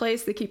to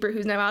replace the keeper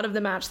who's now out of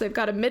the match. They've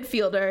got a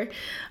midfielder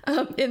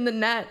in the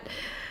net.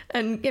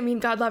 And I mean,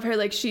 God love her,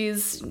 like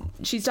she's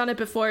done it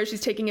before.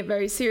 She's taking it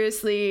very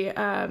seriously.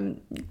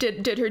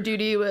 Did her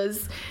duty,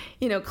 was,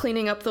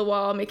 cleaning up the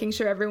wall, making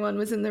sure everyone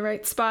was in the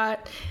right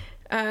spot.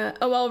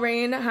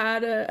 Rain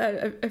had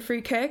a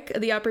free kick,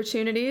 the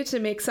opportunity to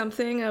make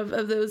something of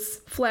those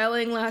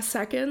flailing last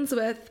seconds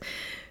with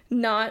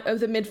not of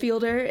the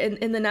midfielder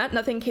in the net.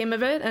 Nothing came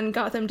of it, and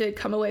Gotham did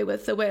come away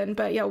with the win.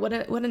 But yeah, what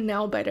a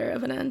nail biter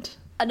of an end.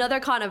 Another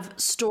kind of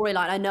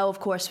storyline, I know, of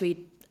course,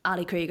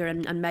 Ali Krieger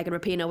and Megan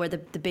Rapinoe were the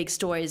big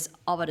stories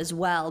of it as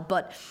well.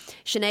 But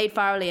Sinead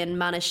Farrelly and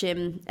Mana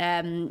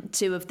Shim,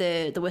 two of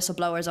the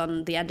whistleblowers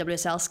on the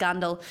NWSL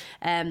scandal,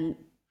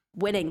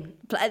 winning.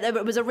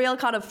 It was a real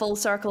kind of full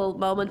circle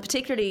moment,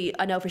 particularly,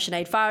 I know, for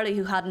Sinead Farrelly,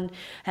 who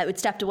had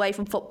stepped away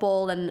from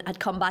football and had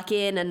come back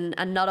in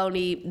and not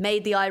only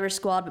made the Irish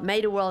squad, but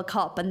made a World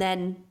Cup, and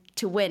then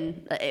to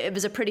win. It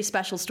was a pretty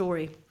special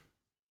story.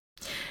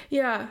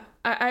 Yeah,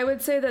 I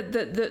would say that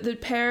the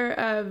pair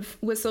of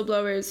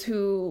whistleblowers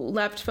who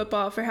left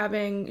football for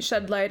having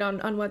shed light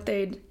on what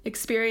they'd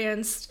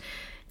experienced,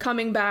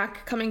 coming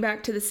back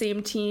to the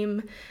same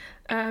team,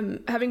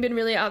 having been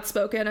really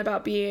outspoken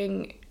about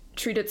being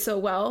treated so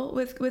well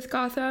with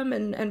Gotham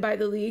and by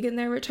the league in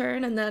their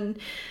return, and then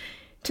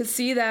to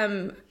see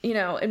them,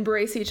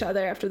 embrace each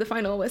other after the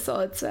final whistle,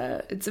 it's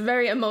a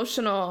very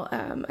emotional,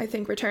 I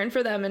think, return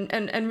for them,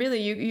 and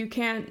really you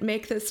can't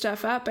make this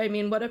stuff up. I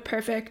mean, what a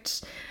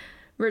perfect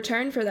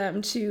return for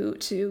them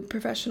to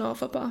professional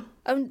football.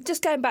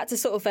 Just going back to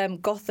sort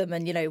of Gotham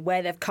and,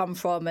 where they've come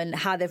from and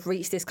how they've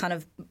reached this kind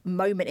of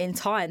moment in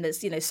time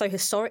that's, so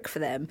historic for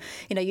them.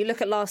 You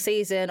look at last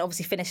season,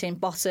 obviously finishing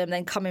bottom,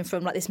 then coming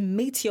from like this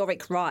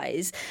meteoric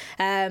rise.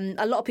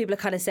 A lot of people are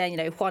kind of saying,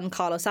 Juan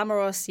Carlos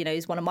Amoros,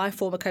 is one of my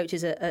former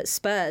coaches at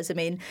Spurs. I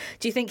mean,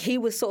 do you think he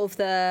was sort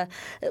of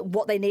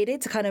what they needed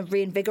to kind of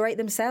reinvigorate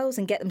themselves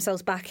and get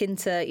themselves back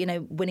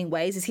into, winning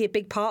ways? Is he a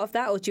big part of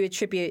that, or do you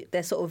attribute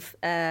their sort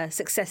of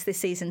success this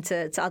season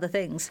to other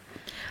things?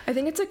 I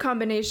think it's a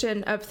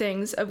combination of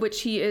things, of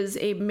which he is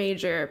a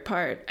major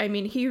part. I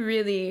mean, he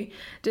really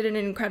did an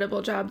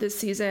incredible job this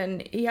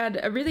season. He had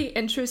a really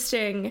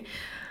interesting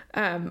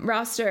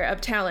roster of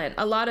talent,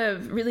 a lot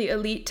of really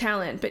elite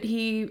talent, but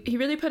he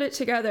really put it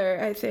together,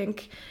 I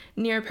think,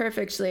 near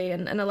perfectly,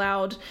 and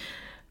allowed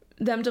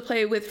them to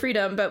play with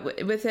freedom,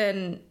 but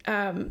within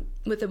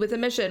with a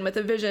mission, with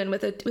a vision,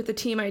 with a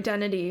team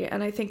identity.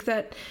 And I think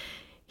that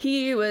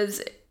he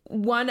was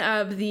one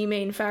of the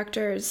main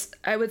factors,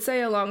 I would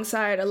say,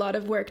 alongside a lot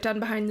of work done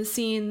behind the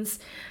scenes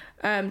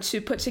to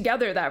put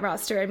together that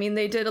roster. I mean,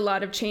 they did a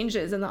lot of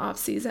changes in the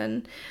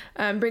offseason,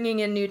 bringing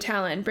in new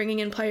talent, bringing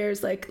in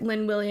players like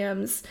Lynn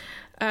Williams,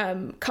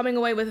 coming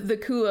away with the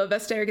coup of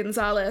Esther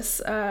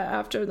Gonzalez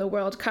after the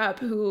World Cup,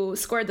 who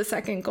scored the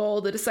second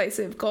goal, the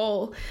decisive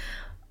goal,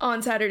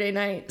 on Saturday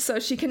night. So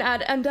she can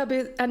add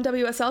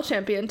NWSL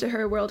champion to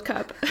her World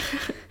Cup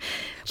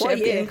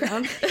champion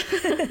crown.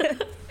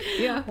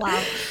 Yeah.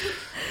 Wow.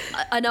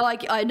 I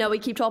know we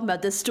keep talking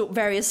about this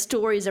various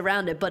stories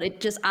around it, but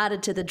it just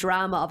added to the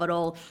drama of it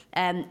all.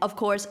 Of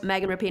course,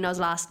 Megan Rapinoe's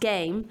last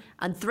game,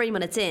 and 3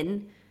 minutes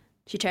in,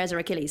 she tears her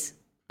Achilles.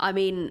 I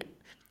mean,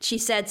 she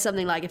said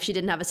something like, if she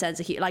didn't have a sense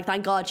of humor, like,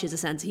 thank God she has a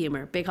sense of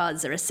humor,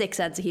 because, or a sick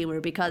sense of humor,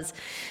 because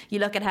you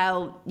look at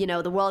how,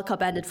 the World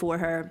Cup ended for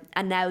her,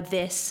 and now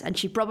this, and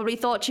she probably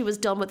thought she was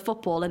done with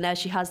football, and now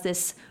she has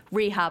this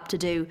rehab to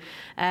do.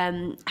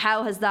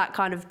 How has that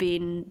kind of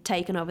been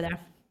taken over there?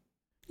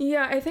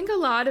 Yeah, I think a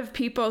lot of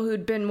people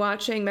who'd been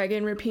watching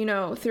Megan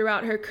Rapinoe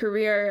throughout her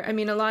career, I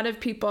mean, a lot of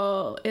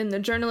people in the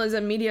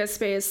journalism media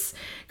space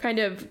kind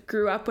of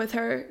grew up with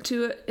her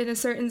in a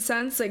certain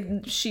sense. Like,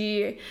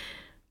 she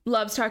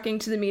loves talking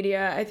to the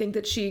media. I think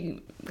that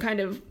she kind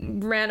of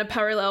ran a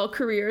parallel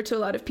career to a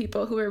lot of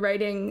people who were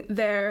writing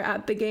there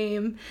at the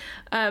game.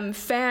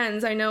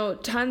 Fans, I know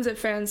tons of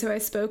fans who I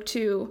spoke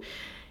to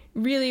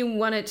really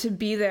wanted to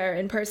be there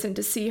in person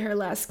to see her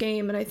last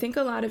game. And I think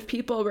a lot of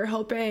people were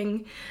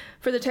hoping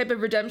for the type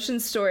of redemption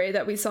story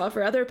that we saw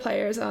for other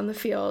players on the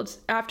field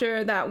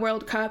after that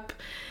World Cup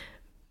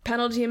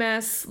penalty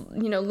miss,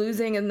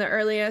 losing in the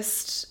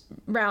earliest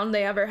round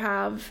they ever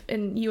have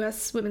in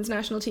U.S. women's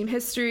national team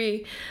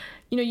history.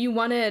 You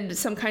wanted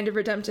some kind of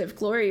redemptive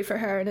glory for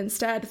her, and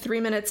instead 3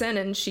 minutes in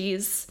and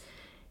she's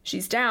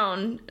she's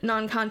down,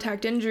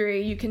 non-contact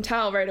injury, you can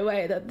tell right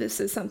away that this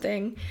is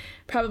something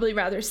probably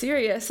rather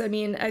serious. I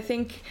mean, I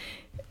think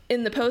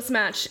in the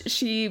post-match,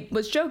 she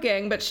was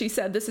joking, but she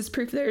said, "This is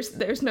proof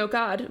there's no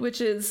God," which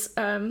is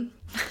funny,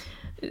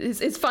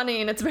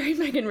 and it's very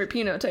Megan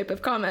Rapinoe type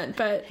of comment.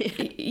 But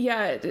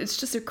yeah, it's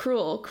just a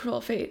cruel,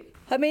 cruel fate.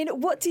 I mean,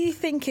 what do you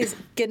think is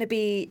going to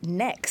be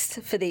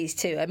next for these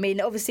two? I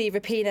mean, obviously,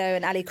 Rapinoe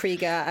and Ali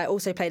Krieger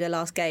also played her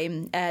last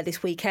game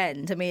this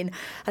weekend. I mean,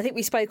 I think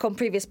we spoke on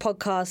previous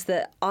podcasts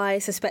that I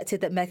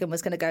suspected that Megan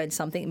was going to go into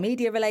something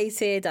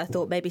media-related. I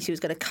thought maybe she was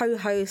going to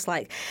co-host,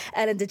 like,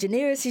 Ellen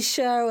DeGeneres'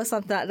 show or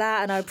something like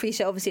that. And I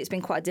appreciate, obviously, it's been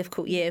quite a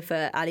difficult year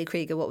for Ali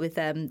Krieger, what with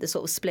the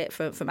sort of split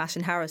from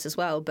Ashlyn Harris as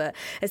well. But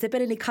has there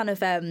been any kind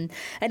of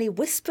any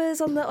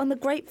whispers on the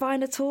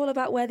grapevine at all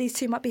about where these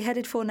two might be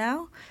headed for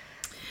now?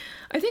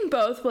 I think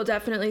both will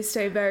definitely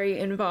stay very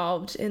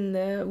involved in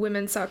the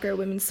women's soccer,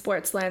 women's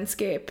sports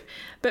landscape,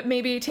 but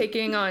maybe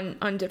taking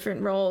on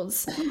different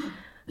roles.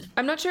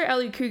 I'm not sure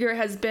Ali Krieger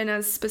has been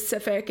as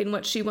specific in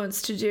what she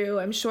wants to do.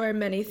 I'm sure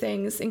many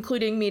things,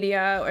 including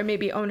media or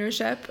maybe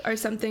ownership, are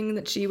something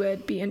that she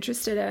would be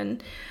interested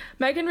in.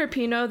 Megan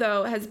Rapinoe,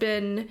 though, has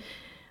been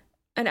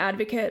an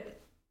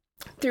advocate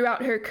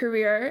throughout her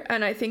career,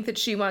 and I think that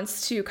she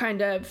wants to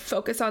kind of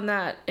focus on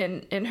that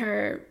in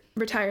her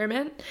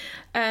retirement.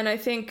 And I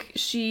think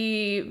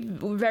she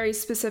very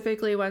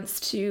specifically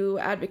wants to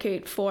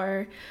advocate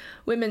for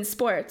women's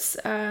sports.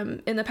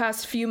 In the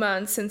past few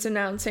months since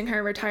announcing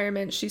her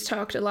retirement, she's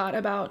talked a lot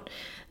about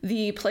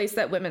the place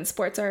that women's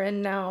sports are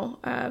in now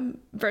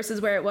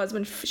versus where it was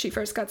when she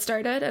first got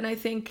started. And I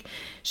think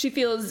she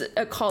feels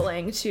a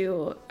calling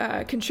to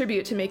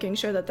contribute to making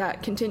sure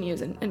that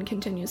continues and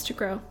continues to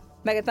grow.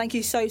 Megan, thank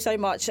you so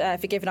much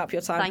for giving up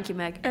your time. Thank you,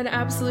 Meg. An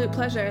absolute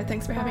pleasure.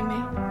 Thanks for having me.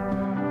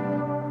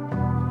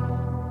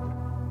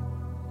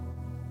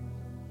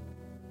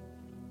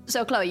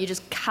 So, Chloe, you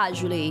just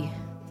casually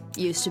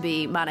used to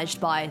be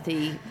managed by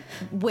the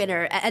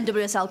winner,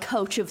 NWSL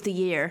Coach of the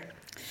Year.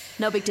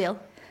 No big deal.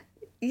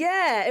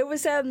 Yeah, it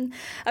was. It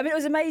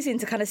was amazing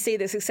to kind of see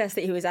the success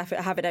that he was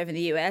having over in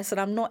the US,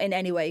 and I'm not in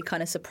any way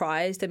kind of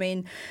surprised. I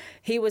mean,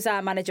 he was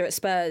our manager at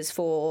Spurs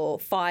for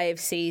 5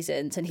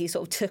 seasons, and he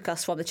sort of took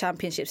us from the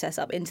Championship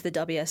setup into the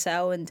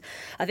WSL. And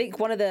I think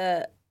one of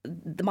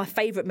my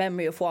favourite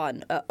memory of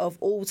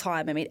all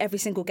time. I mean, every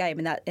single game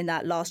in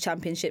that last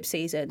championship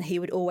season, he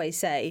would always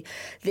say,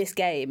 "This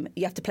game,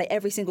 you have to play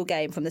every single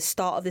game from the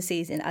start of the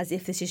season as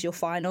if this is your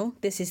final.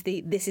 This is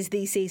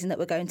the season that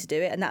we're going to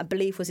do it." And that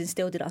belief was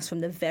instilled in us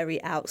from the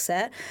very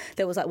outset.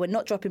 There was like, we're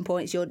not dropping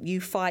points. You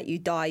fight, you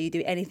die, you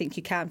do anything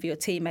you can for your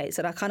teammates.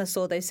 And I kind of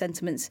saw those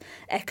sentiments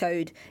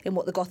echoed in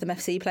what the Gotham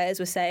FC players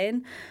were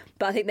saying.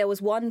 But I think there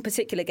was one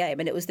particular game,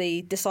 and it was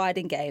the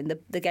deciding game,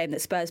 the game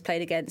that Spurs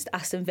played against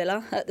Aston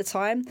Villa at the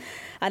time.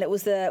 And it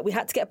was we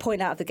had to get a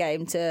point out of the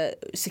game to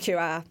secure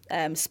our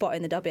spot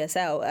in the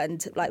WSL.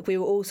 And like, we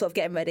were all sort of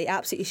getting ready,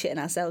 absolutely shitting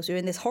ourselves. We were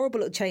in this horrible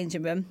little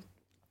changing room.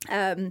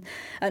 And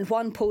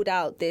Juan pulled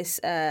out his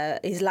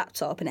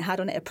laptop, and it had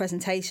on it a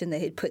presentation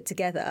that he'd put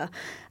together,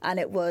 and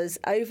it was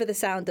over the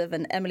sound of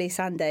an Emily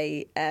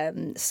Sandé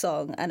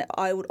song, and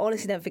I would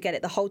honestly never forget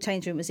it. The whole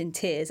change room was in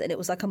tears, and it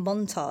was like a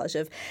montage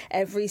of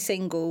every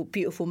single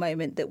beautiful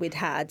moment that we'd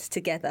had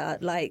together.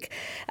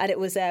 And it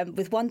was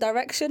with One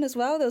Direction as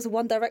well. There was a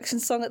One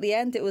Direction song at the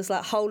end. It was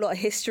like Whole Lot of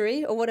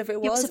History or whatever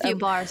it was. Give us a few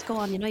bars. Go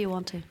on, you know you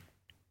want to.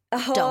 A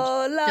whole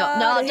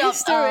lot of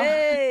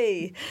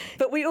history.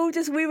 But we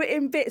were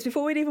in bits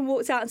before we'd even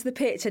walked out into the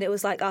pitch, and it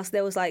was like us.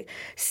 There was like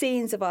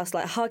scenes of us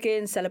like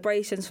hugging,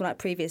 celebrations from like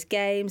previous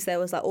games. There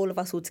was like all of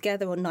us all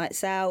together on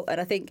nights out, and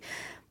I think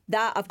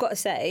that, I've got to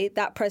say,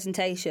 that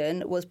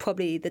presentation was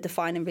probably the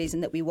defining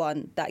reason that we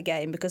won that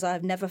game, because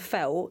I've never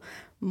felt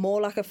more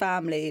like a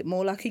family,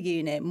 more like a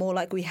unit, more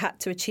like we had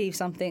to achieve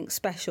something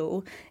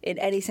special in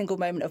any single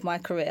moment of my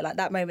career. Like,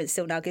 that moment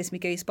still now gives me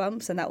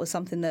goosebumps, and that was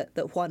something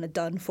that Juan had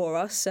done for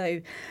us.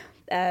 So,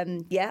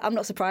 I'm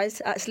not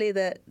surprised, actually,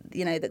 that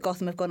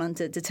Gotham have gone on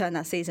to turn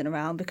that season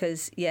around,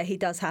 because, he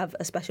does have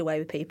a special way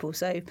with people.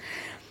 So,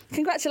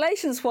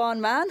 congratulations, Juan,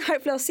 man.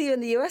 Hopefully I'll see you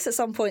in the US at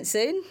some point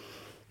soon.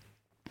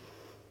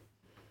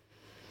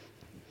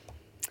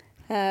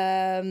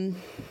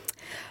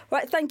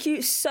 Right, thank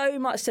you so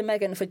much to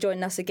Megan for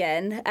joining us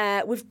again.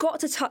 We've got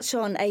to touch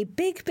on a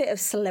big bit of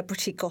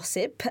celebrity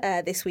gossip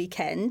this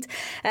weekend.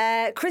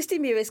 Christy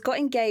Mewis got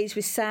engaged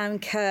with Sam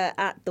Kerr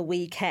at the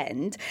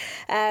weekend.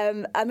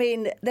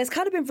 There's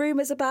kind of been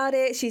rumours about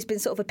it. She's been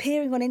sort of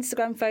appearing on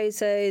Instagram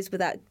photos with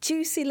that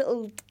juicy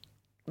little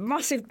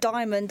massive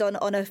diamond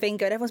on her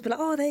finger, and everyone's been like,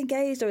 oh, are they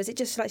engaged, or is it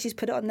just like she's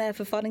put it on there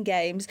for fun and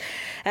games?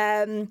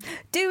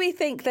 Do we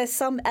think there's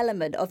some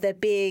element of there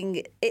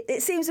being,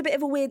 it seems a bit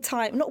of a weird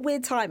time, not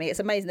weird timing, it's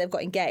amazing they've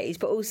got engaged,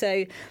 but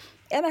also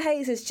Emma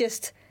Hayes has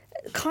just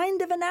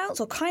kind of announced,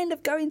 or kind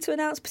of going to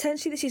announce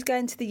potentially, that she's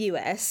going to the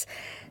US.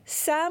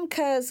 Sam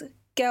Kerr's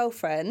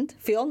girlfriend,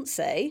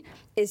 fiance,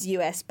 is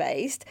US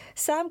based.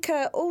 Sam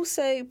Kerr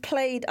also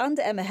played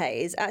under Emma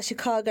Hayes at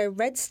Chicago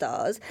Red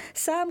Stars.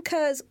 Sam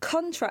Kerr's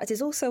contract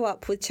is also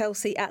up with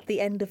Chelsea at the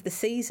end of the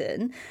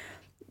season.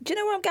 Do you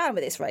know where I'm going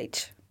with this,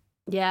 Rach?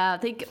 Yeah, I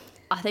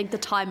think the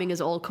timing is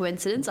all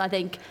coincidence. I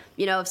think,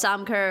 if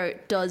Sam Kerr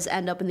does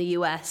end up in the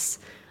US,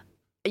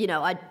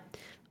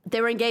 they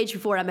were engaged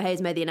before Emma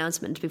Hayes made the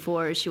announcement,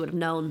 before she would have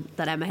known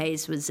that Emma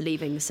Hayes was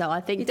leaving. So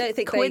I think... You don't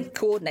think they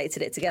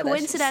coordinated it together?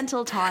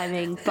 Coincidental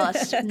timing,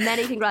 but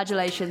many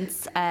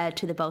congratulations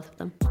to the both of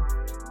them.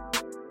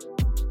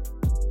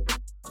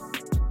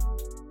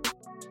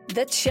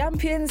 The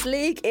Champions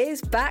League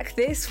is back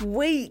this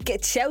week.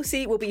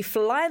 Chelsea will be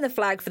flying the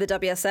flag for the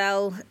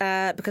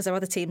WSL because their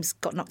other teams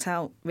got knocked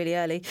out really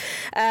early.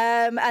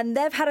 And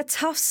they've had a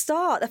tough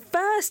start. A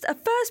first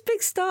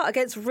big start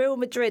against Real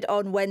Madrid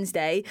on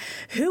Wednesday.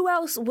 Who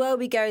else were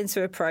we going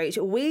to approach?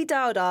 We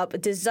dialed up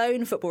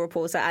DAZN football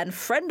reporter and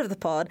friend of the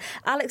pod,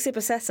 Alex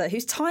Ibaseta,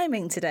 whose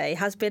timing today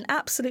has been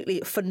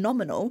absolutely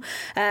phenomenal,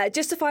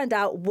 just to find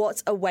out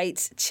what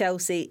awaits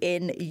Chelsea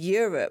in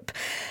Europe.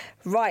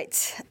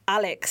 Right,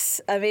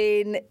 Alex, I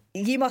mean,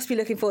 you must be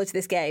looking forward to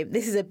this game.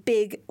 This is a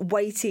big,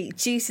 weighty,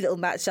 juicy little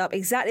matchup,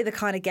 exactly the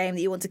kind of game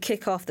that you want to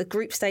kick off the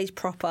group stage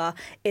proper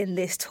in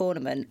this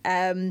tournament.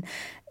 How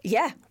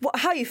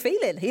are you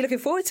feeling? Are you looking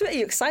forward to it? Are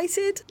you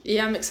excited?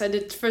 Yeah, I'm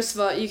excited. First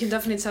of all, you can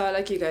definitely tell I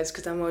like you guys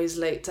because I'm always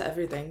late to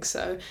everything,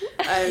 so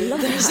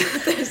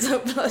there's a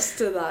plus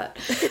to that.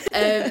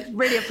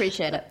 Really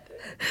appreciate it.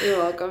 You're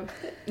welcome.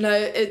 No,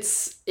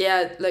 it's,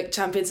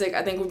 Champions League,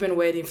 I think we've been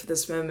waiting for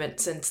this moment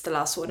since the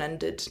last one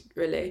ended,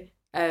 really.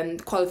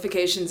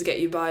 Qualifications get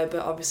you by,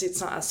 but obviously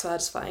it's not as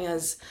satisfying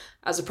as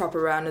a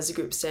proper round, as a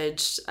group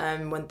stage,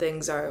 when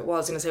things are,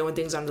 when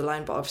things are on the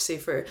line, but obviously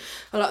for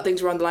a lot of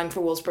things were on the line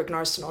for Wolfsburg and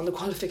Arsenal on the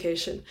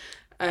qualification.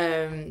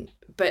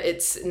 But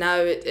it's now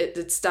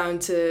it's down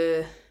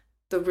to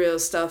the real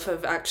stuff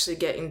of actually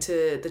getting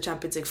to the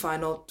Champions League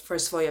final.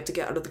 First of all, you have to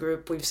get out of the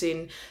group. We've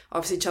seen,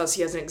 obviously,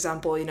 Chelsea as an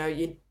example,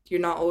 you're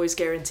not always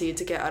guaranteed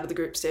to get out of the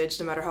group stage,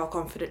 no matter how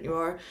confident you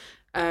are.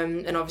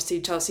 And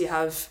obviously Chelsea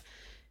have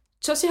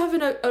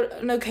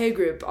an okay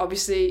group.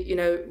 Obviously,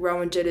 Real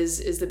Madrid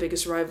is the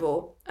biggest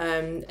rival.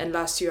 And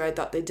last year I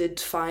thought they did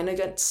fine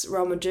against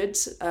Real Madrid.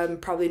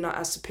 Probably not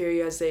as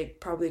superior as they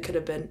probably could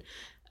have been.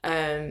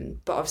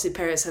 But obviously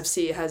Paris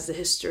FC has the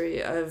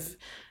history of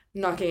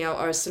knocking out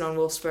Arsenal and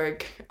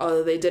Wolfsburg,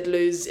 although they did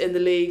lose in the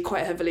league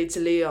quite heavily to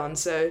Lyon.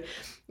 So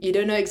you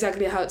don't know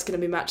exactly how it's going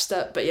to be matched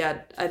up. But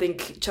yeah, I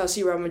think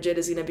Chelsea-Real Madrid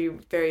is going to be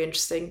very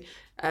interesting.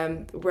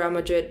 Real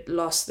Madrid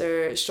lost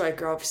their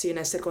striker, obviously, in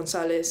Esther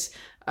Gonzalez,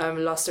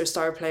 lost their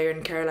star player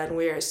in Caroline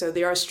Weir. So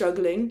they are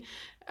struggling.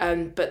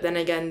 But then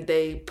again,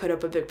 they put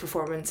up a big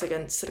performance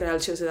against Real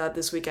Sociedad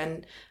this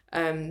weekend.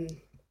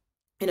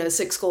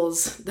 6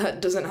 goals,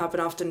 that doesn't happen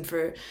often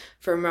for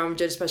Real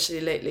Madrid, especially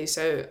lately.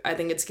 So I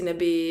think it's going to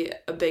be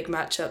a big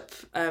matchup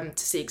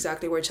to see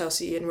exactly where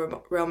Chelsea and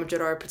Real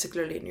Madrid are,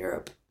 particularly in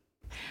Europe.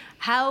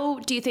 How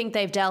do you think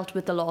they've dealt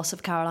with the loss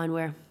of Caroline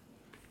Weir?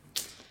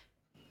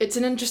 It's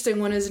an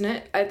interesting one, isn't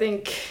it? I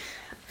think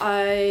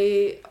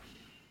the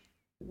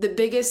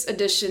biggest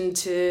addition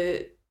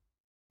to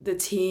the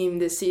team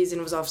this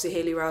season was obviously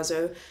Hayley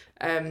Rouzo,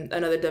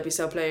 another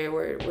WSL player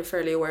we're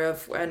fairly aware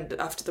of, and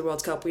after the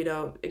World Cup we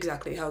know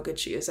exactly how good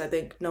she is. I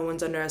think no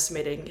one's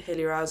underestimating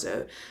Hayley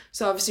Rouzo.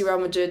 So obviously Real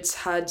Madrid's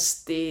had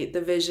the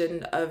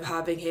vision of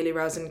having Hayley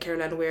Rouzo and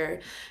Caroline Weir,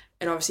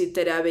 and obviously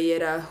Tere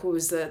Abellera, who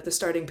was the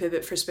starting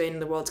pivot for Spain in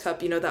the World Cup.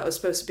 That was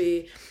supposed to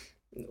be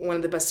one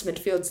of the best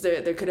midfields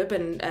there could have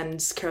been,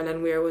 and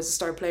Caroline Weir was a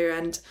star player,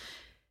 and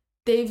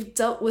they've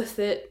dealt with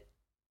it.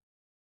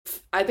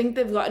 I think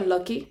they've gotten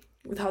lucky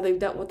with how they've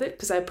dealt with it,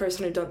 because I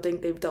personally don't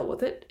think they've dealt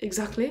with it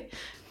exactly.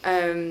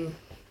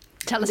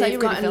 Tell us how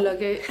you've gotten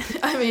lucky.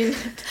 I mean,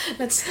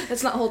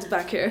 let's not hold it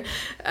back here.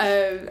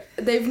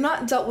 They've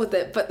not dealt with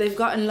it, but they've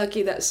gotten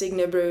lucky that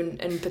Signe Brun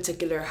in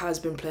particular has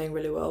been playing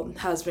really well,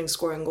 has been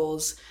scoring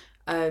goals.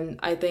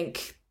 I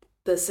think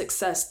the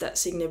success that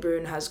Signe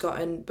Brun has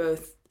gotten,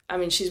 both, I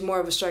mean, she's more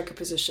of a striker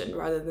position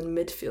rather than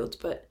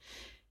midfield, but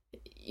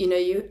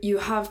you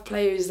have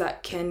players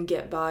that can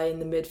get by in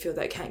the midfield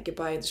that can't get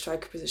by in the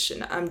striker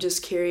position. I'm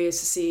just curious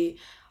to see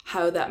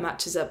how that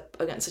matches up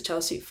against the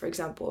Chelsea, for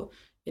example.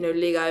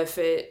 Liga F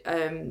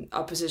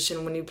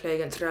opposition when you play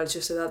against Real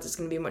Sociedad is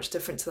going to be much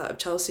different to that of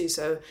Chelsea.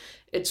 So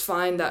it's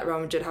fine that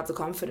Real Madrid have the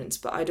confidence,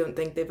 but I don't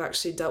think they've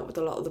actually dealt with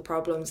a lot of the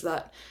problems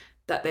that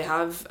they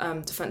have,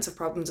 defensive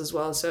problems as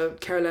well. So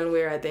Caroline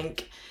Weir, I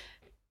think,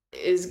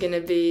 is going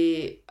to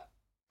be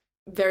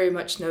very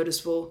much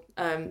noticeable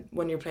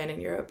when you're playing in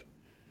Europe.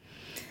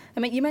 I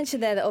mean, you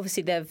mentioned there that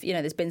obviously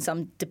there's been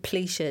some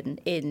depletion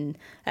in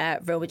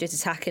Real Madrid's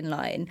attacking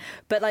line,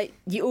 but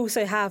you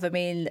also have,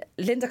 Linda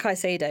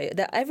Caicedo.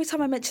 That every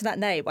time I mention that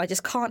name, I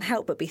just can't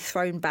help but be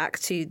thrown back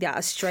to that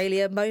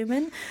Australia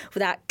moment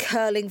with that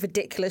curling,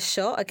 ridiculous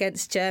shot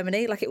against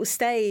Germany. It will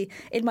stay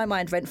in my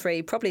mind rent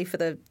free, probably for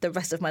the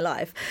rest of my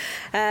life.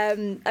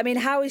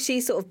 How is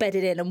she sort of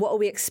bedded in, and what are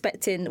we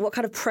expecting? What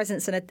kind of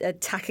presence and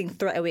attacking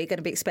threat are we going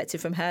to be expecting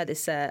from her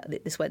this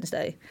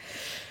Wednesday?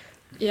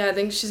 Yeah, I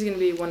think she's going to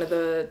be one of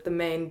the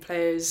main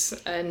players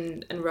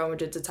in Real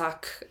Madrid's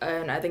attack.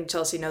 And I think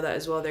Chelsea know that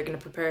as well. They're going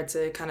to prepare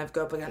to kind of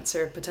go up against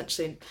her,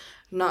 potentially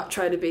not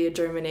try to be a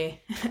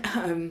Germany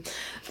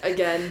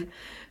again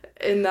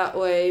in that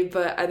way.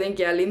 But I think,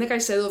 yeah, Lina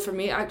Caicedo, for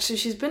me, actually,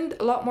 she's been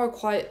a lot more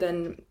quiet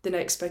than I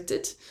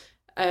expected.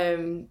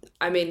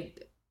 I mean,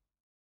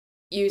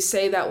 you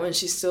say that when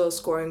she's still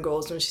scoring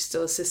goals, when she's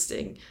still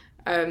assisting.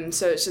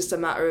 So it's just a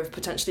matter of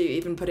potentially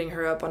even putting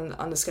her up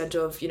on the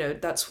schedule of,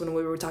 that's when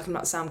we were talking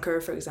about Sam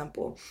Kerr, for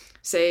example.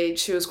 Say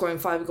she was scoring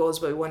 5 goals,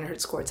 but we wanted her to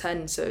score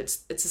 10. So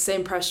it's the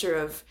same pressure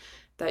of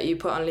that you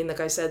put on Lina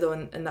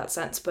Caicedo in that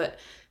sense. But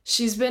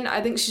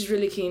I think she's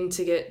really keen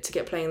to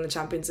get playing in the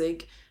Champions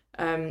League.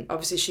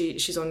 Obviously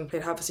she's only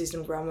played half a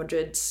season with Real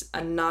Madrid,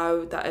 and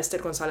now that Esther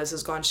Gonzalez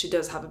is gone, she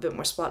does have a bit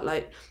more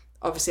spotlight.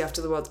 Obviously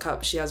after the World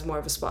Cup, she has more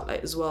of a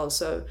spotlight as well.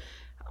 So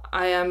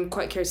I am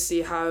quite curious to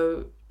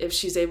see if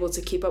she's able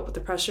to keep up with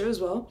the pressure as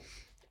well,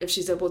 if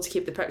she's able to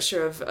keep the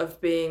pressure of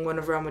being one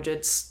of Real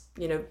Madrid's,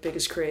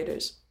 biggest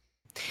creators.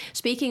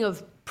 Speaking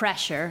of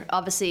pressure,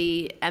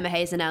 obviously Emma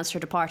Hayes announced her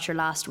departure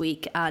last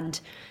week, and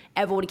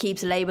everyone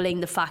keeps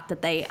labelling the fact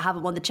that they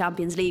haven't won the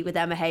Champions League with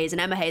Emma Hayes, and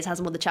Emma Hayes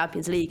hasn't won the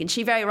Champions League. And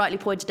she very rightly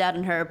pointed out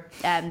in her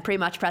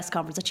pre-match press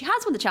conference that she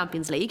has won the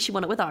Champions League. She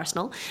won it with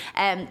Arsenal.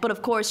 But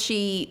of course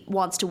she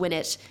wants to win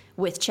it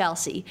with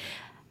Chelsea.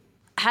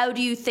 How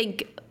do you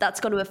think that's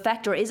going to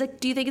affect, or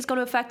do you think it's going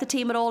to affect the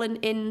team at all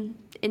in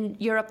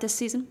Europe this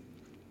season?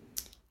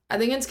 I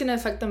think it's going to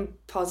affect them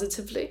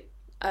positively.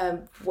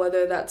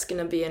 Whether that's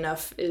going to be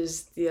enough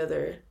is the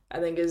other, I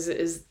think,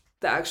 is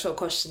the actual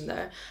question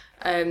there.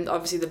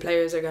 Obviously the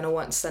players are going to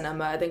want to send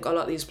Emma. I think a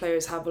lot of these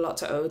players have a lot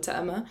to owe to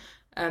Emma.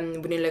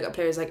 When you look at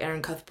players like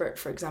Erin Cuthbert,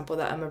 for example,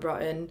 that Emma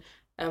brought in,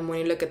 when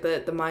you look at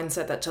the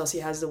mindset that Chelsea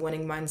has, the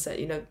winning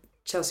mindset,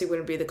 Chelsea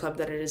wouldn't be the club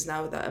that it is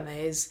now without Emma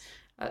Hayes.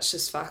 That's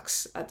just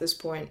facts at this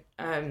point.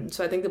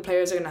 So I think the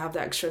players are going to have the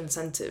extra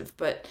incentive.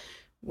 But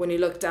when you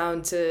look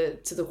down to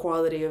the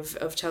quality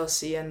of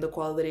Chelsea and the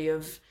quality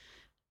of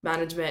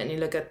management, and you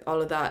look at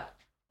all of that,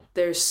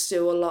 there's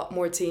still a lot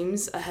more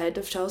teams ahead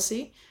of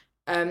Chelsea.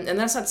 And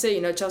that's not to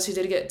say, Chelsea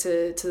did get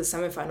to the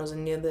semi-finals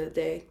in the end of the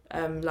day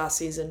last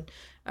season.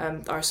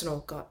 Arsenal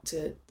got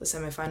to the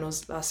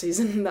semi-finals last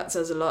season. That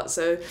says a lot.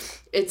 So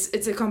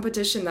it's a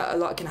competition that a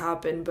lot can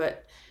happen,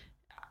 but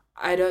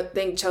I don't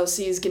think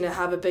Chelsea is going to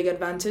have a big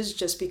advantage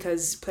just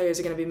because players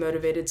are going to be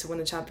motivated to win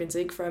the Champions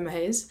League for Emma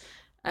Hayes.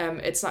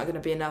 It's not going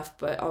to be enough,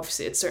 but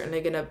obviously it's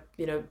certainly going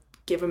to,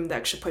 give them the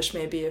extra push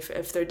maybe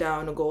if they're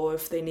down a goal,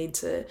 if they need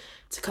to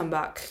come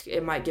back,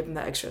 it might give them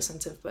that extra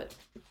incentive, but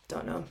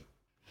don't know.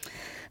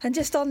 And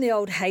just on the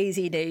old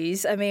Hazy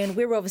news, I mean,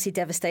 we're obviously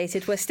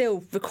devastated. We're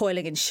still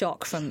recoiling in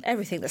shock from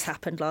everything that's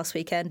happened last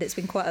weekend. It's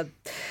been quite a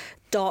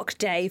dark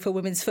day for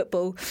women's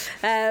football.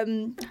 I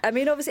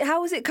mean, obviously,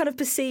 how was it kind of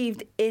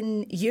perceived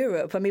in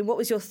Europe? I mean, what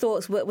was your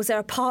thoughts? Was there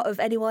a part of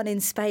anyone in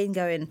Spain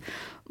going,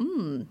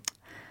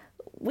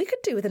 we could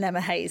do with an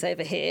Emma Hayes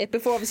over here?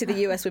 Before, obviously,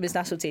 the US women's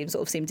national team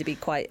sort of seemed to be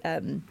quite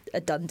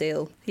a done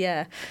deal.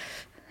 Yeah.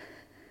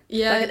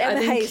 Yeah, like an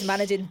Emma Hayes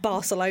managing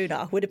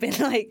Barcelona would have been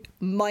like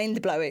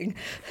mind-blowing.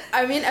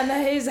 I mean, Emma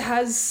Hayes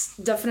has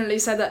definitely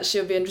said that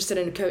she'll be interested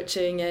in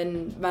coaching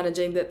and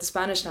managing the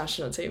Spanish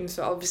national team.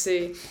 So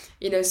obviously,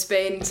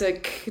 Spain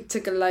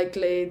took a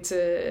likely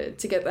to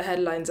get the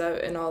headlines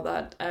out and all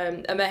that.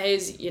 Emma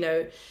Hayes,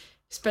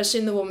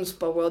 especially in the women's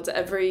football world,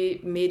 every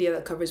media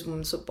that covers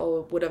women's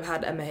football would have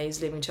had Emma Hayes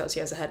leaving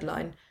Chelsea as a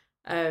headline.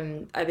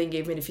 I think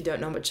even if you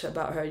don't know much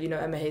about her,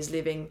 Emma Hayes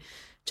leaving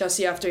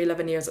Chelsea after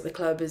 11 years at the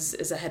club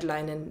is a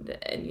headline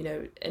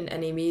in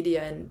any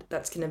media, and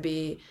that's going to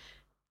be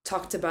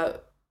talked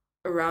about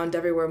around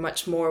everywhere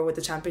much more with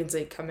the Champions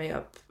League coming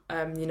up.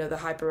 The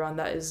hype around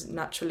that is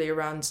naturally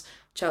around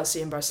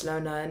Chelsea and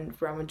Barcelona and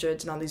Real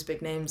Madrid and all these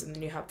big names, and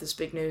then you have this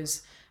big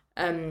news.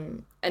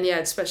 And yeah,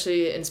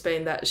 especially in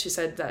Spain, that she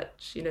said that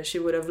she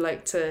would have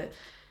liked to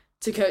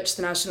coach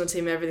the national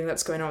team, everything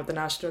that's going on with the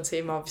national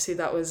team. Obviously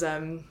that was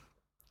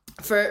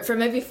for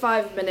maybe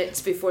 5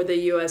 minutes before the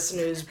US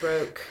news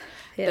broke.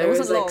 Yeah, there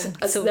was like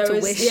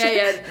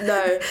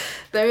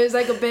there was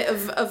like a bit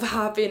of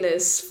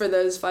happiness for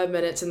those 5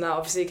 minutes, and that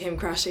obviously came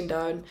crashing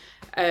down.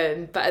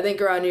 But I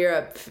think around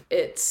Europe,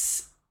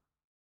 it's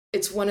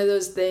one of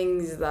those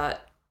things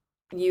that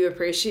you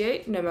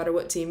appreciate no matter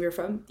what team you're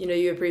from.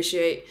 You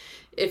appreciate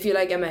if you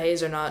like Emma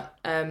Hayes or not.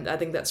 I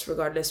think that's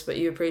regardless, but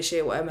you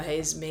appreciate what Emma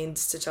Hayes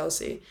means to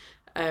Chelsea.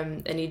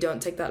 And you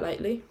don't take that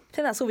lightly. I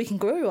think that's all we can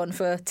grow on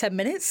for 10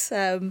 minutes.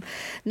 No,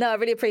 I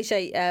really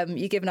appreciate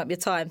you giving up your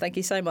time. Thank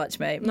you so much,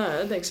 mate.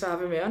 No, thanks for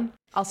having me on.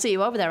 I'll see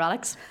you over there,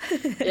 Alex.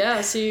 Yeah,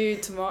 I'll see you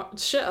tomorrow.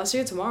 I'll see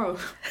you tomorrow.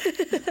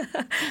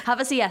 Have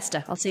a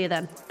siesta. I'll see you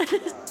then.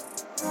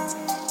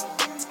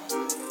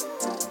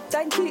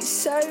 Thank you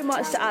so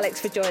much to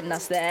Alex for joining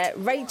us there.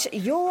 Rach,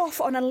 you're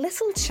off on a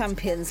little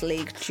Champions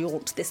League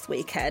jaunt this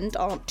weekend,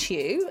 aren't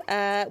you?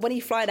 When are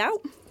you flying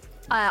out?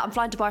 I'm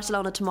flying to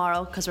Barcelona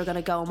tomorrow because we're going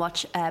to go and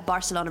watch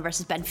Barcelona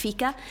versus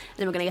Benfica. And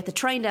then we're going to get the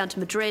train down to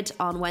Madrid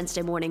on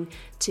Wednesday morning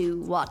to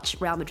watch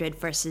Real Madrid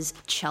versus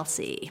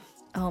Chelsea.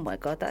 Oh my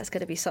God, that's going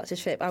to be such a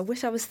trip. I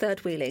wish I was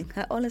third wheeling.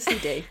 I honestly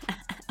do.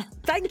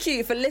 Thank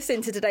you for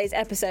listening to today's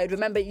episode.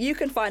 Remember, you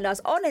can find us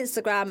on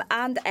Instagram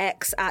and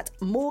X at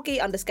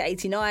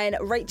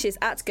Morgie_89, Rachel's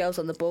at Girls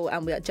on the Ball,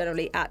 and we are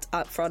generally at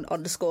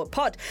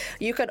Upfront_pod.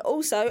 You can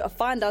also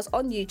find us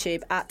on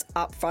YouTube at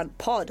Upfront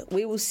Pod.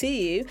 We will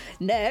see you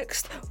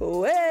next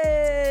week.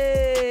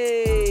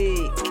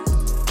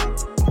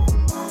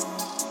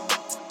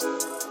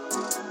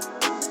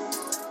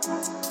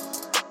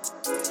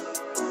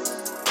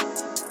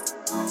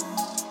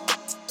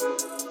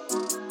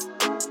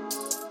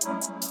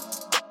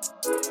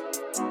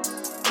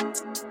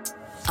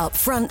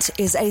 Upfront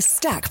is a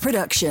Stack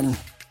production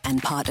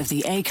and part of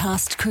the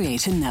Acast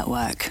Creator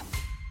Network.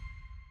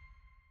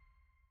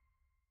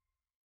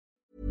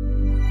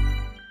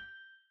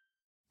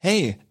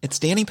 Hey, it's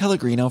Danny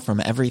Pellegrino from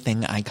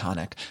Everything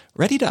Iconic.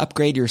 Ready to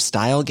upgrade your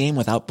style game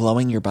without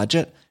blowing your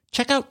budget?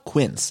 Check out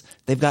Quince.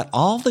 They've got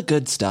all the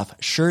good stuff,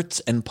 shirts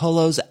and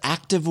polos,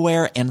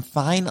 activewear, and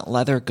fine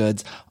leather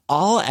goods,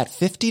 all at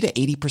 50 to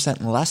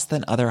 80% less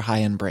than other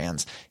high-end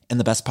brands.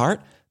 And the best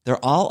part?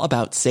 They're all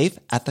about safe,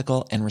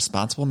 ethical, and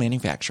responsible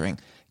manufacturing.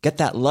 Get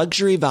that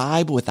luxury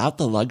vibe without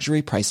the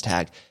luxury price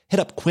tag.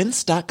 Hit up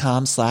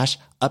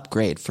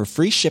quince.com/upgrade for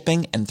free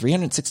shipping and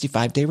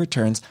 365-day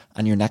returns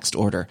on your next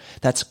order.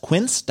 That's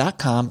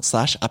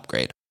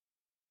quince.com/upgrade.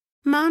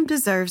 Mom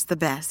deserves the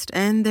best,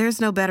 and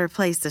there's no better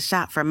place to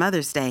shop for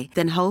Mother's Day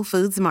than Whole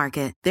Foods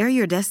Market. They're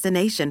your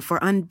destination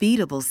for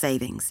unbeatable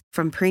savings,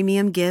 from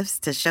premium gifts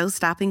to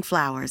show-stopping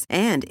flowers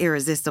and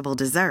irresistible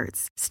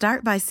desserts.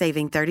 Start by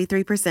saving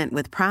 33%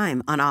 with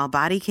Prime on all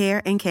body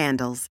care and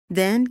candles.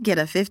 Then get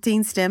a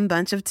 15-stem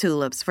bunch of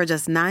tulips for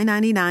just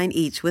 $9.99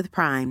 each with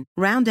Prime.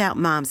 Round out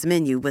Mom's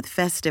menu with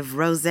festive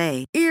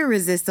rosé,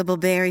 irresistible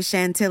berry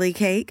chantilly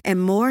cake,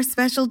 and more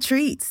special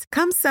treats.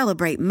 Come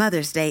celebrate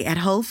Mother's Day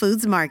at Whole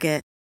Foods Market.